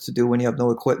exercises to do when you have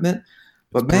no equipment.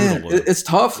 But man, it's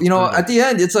tough. At the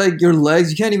end, it's like your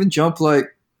legs, you can't even jump like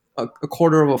a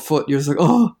quarter of a foot. You're just like,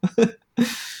 oh.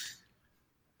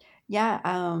 Yeah.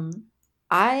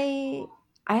 I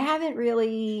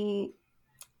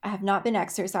have not been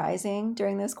exercising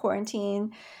during this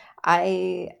quarantine.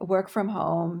 I work from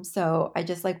home, so I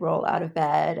just like roll out of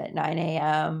bed at 9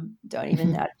 a.m. Don't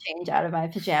even know how to change out of my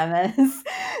pajamas,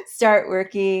 start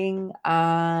working,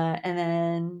 and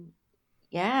then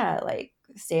like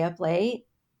stay up late.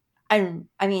 I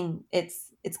mean,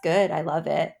 it's good. I love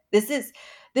it. This is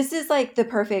like the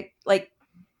perfect, like,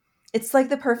 it's like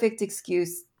the perfect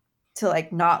excuse to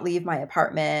like not leave my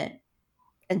apartment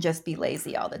and just be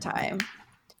lazy all the time.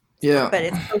 Yeah. But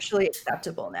it's socially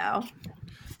acceptable now.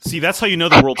 See, that's how you know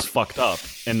the world's fucked up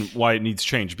and why it needs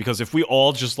change. Because if we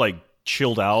all just like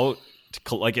chilled out,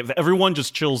 like if everyone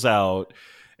just chills out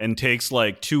and takes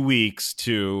like 2 weeks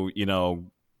to,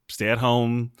 stay at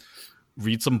home,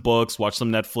 read some books, watch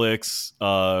some Netflix,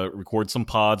 record some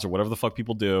pods or whatever the fuck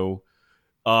people do,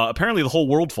 apparently the whole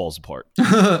world falls apart.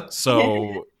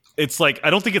 So it's like, I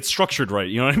don't think it's structured right.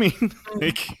 You know what I mean?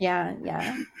 Like, yeah.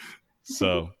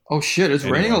 So. Oh shit! It's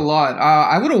raining a lot.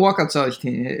 I wouldn't walk outside.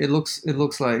 It looks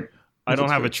like. I don't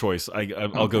have a choice.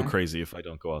 I'll go crazy if I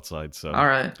don't go outside. So. All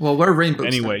right. Well, wear rain boots.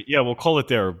 Anyway, yeah, we'll call it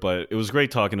there. But it was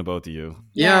great talking to both of you.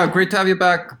 Yeah, great to have you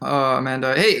back,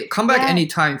 Amanda. Hey, come back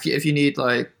anytime if you need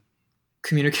like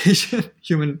communication,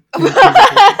 human communication.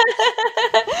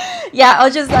 Yeah,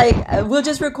 I'll just we'll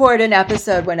just record an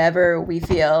episode whenever we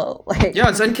feel like.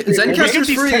 Yeah,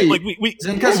 Zencaster's free. We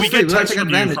get texts from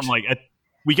you from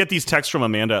we get these texts from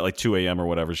Amanda at like 2 a.m. or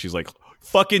whatever. She's like,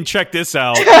 fucking check this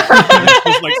out. And it's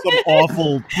just like some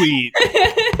awful tweet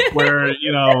where,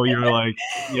 you're like,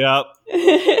 yeah,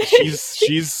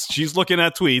 she's looking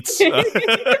at tweets. So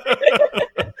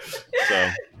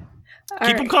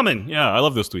keep them coming. Yeah, I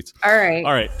love those tweets. All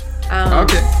right.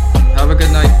 Okay. Have a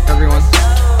good night, everyone.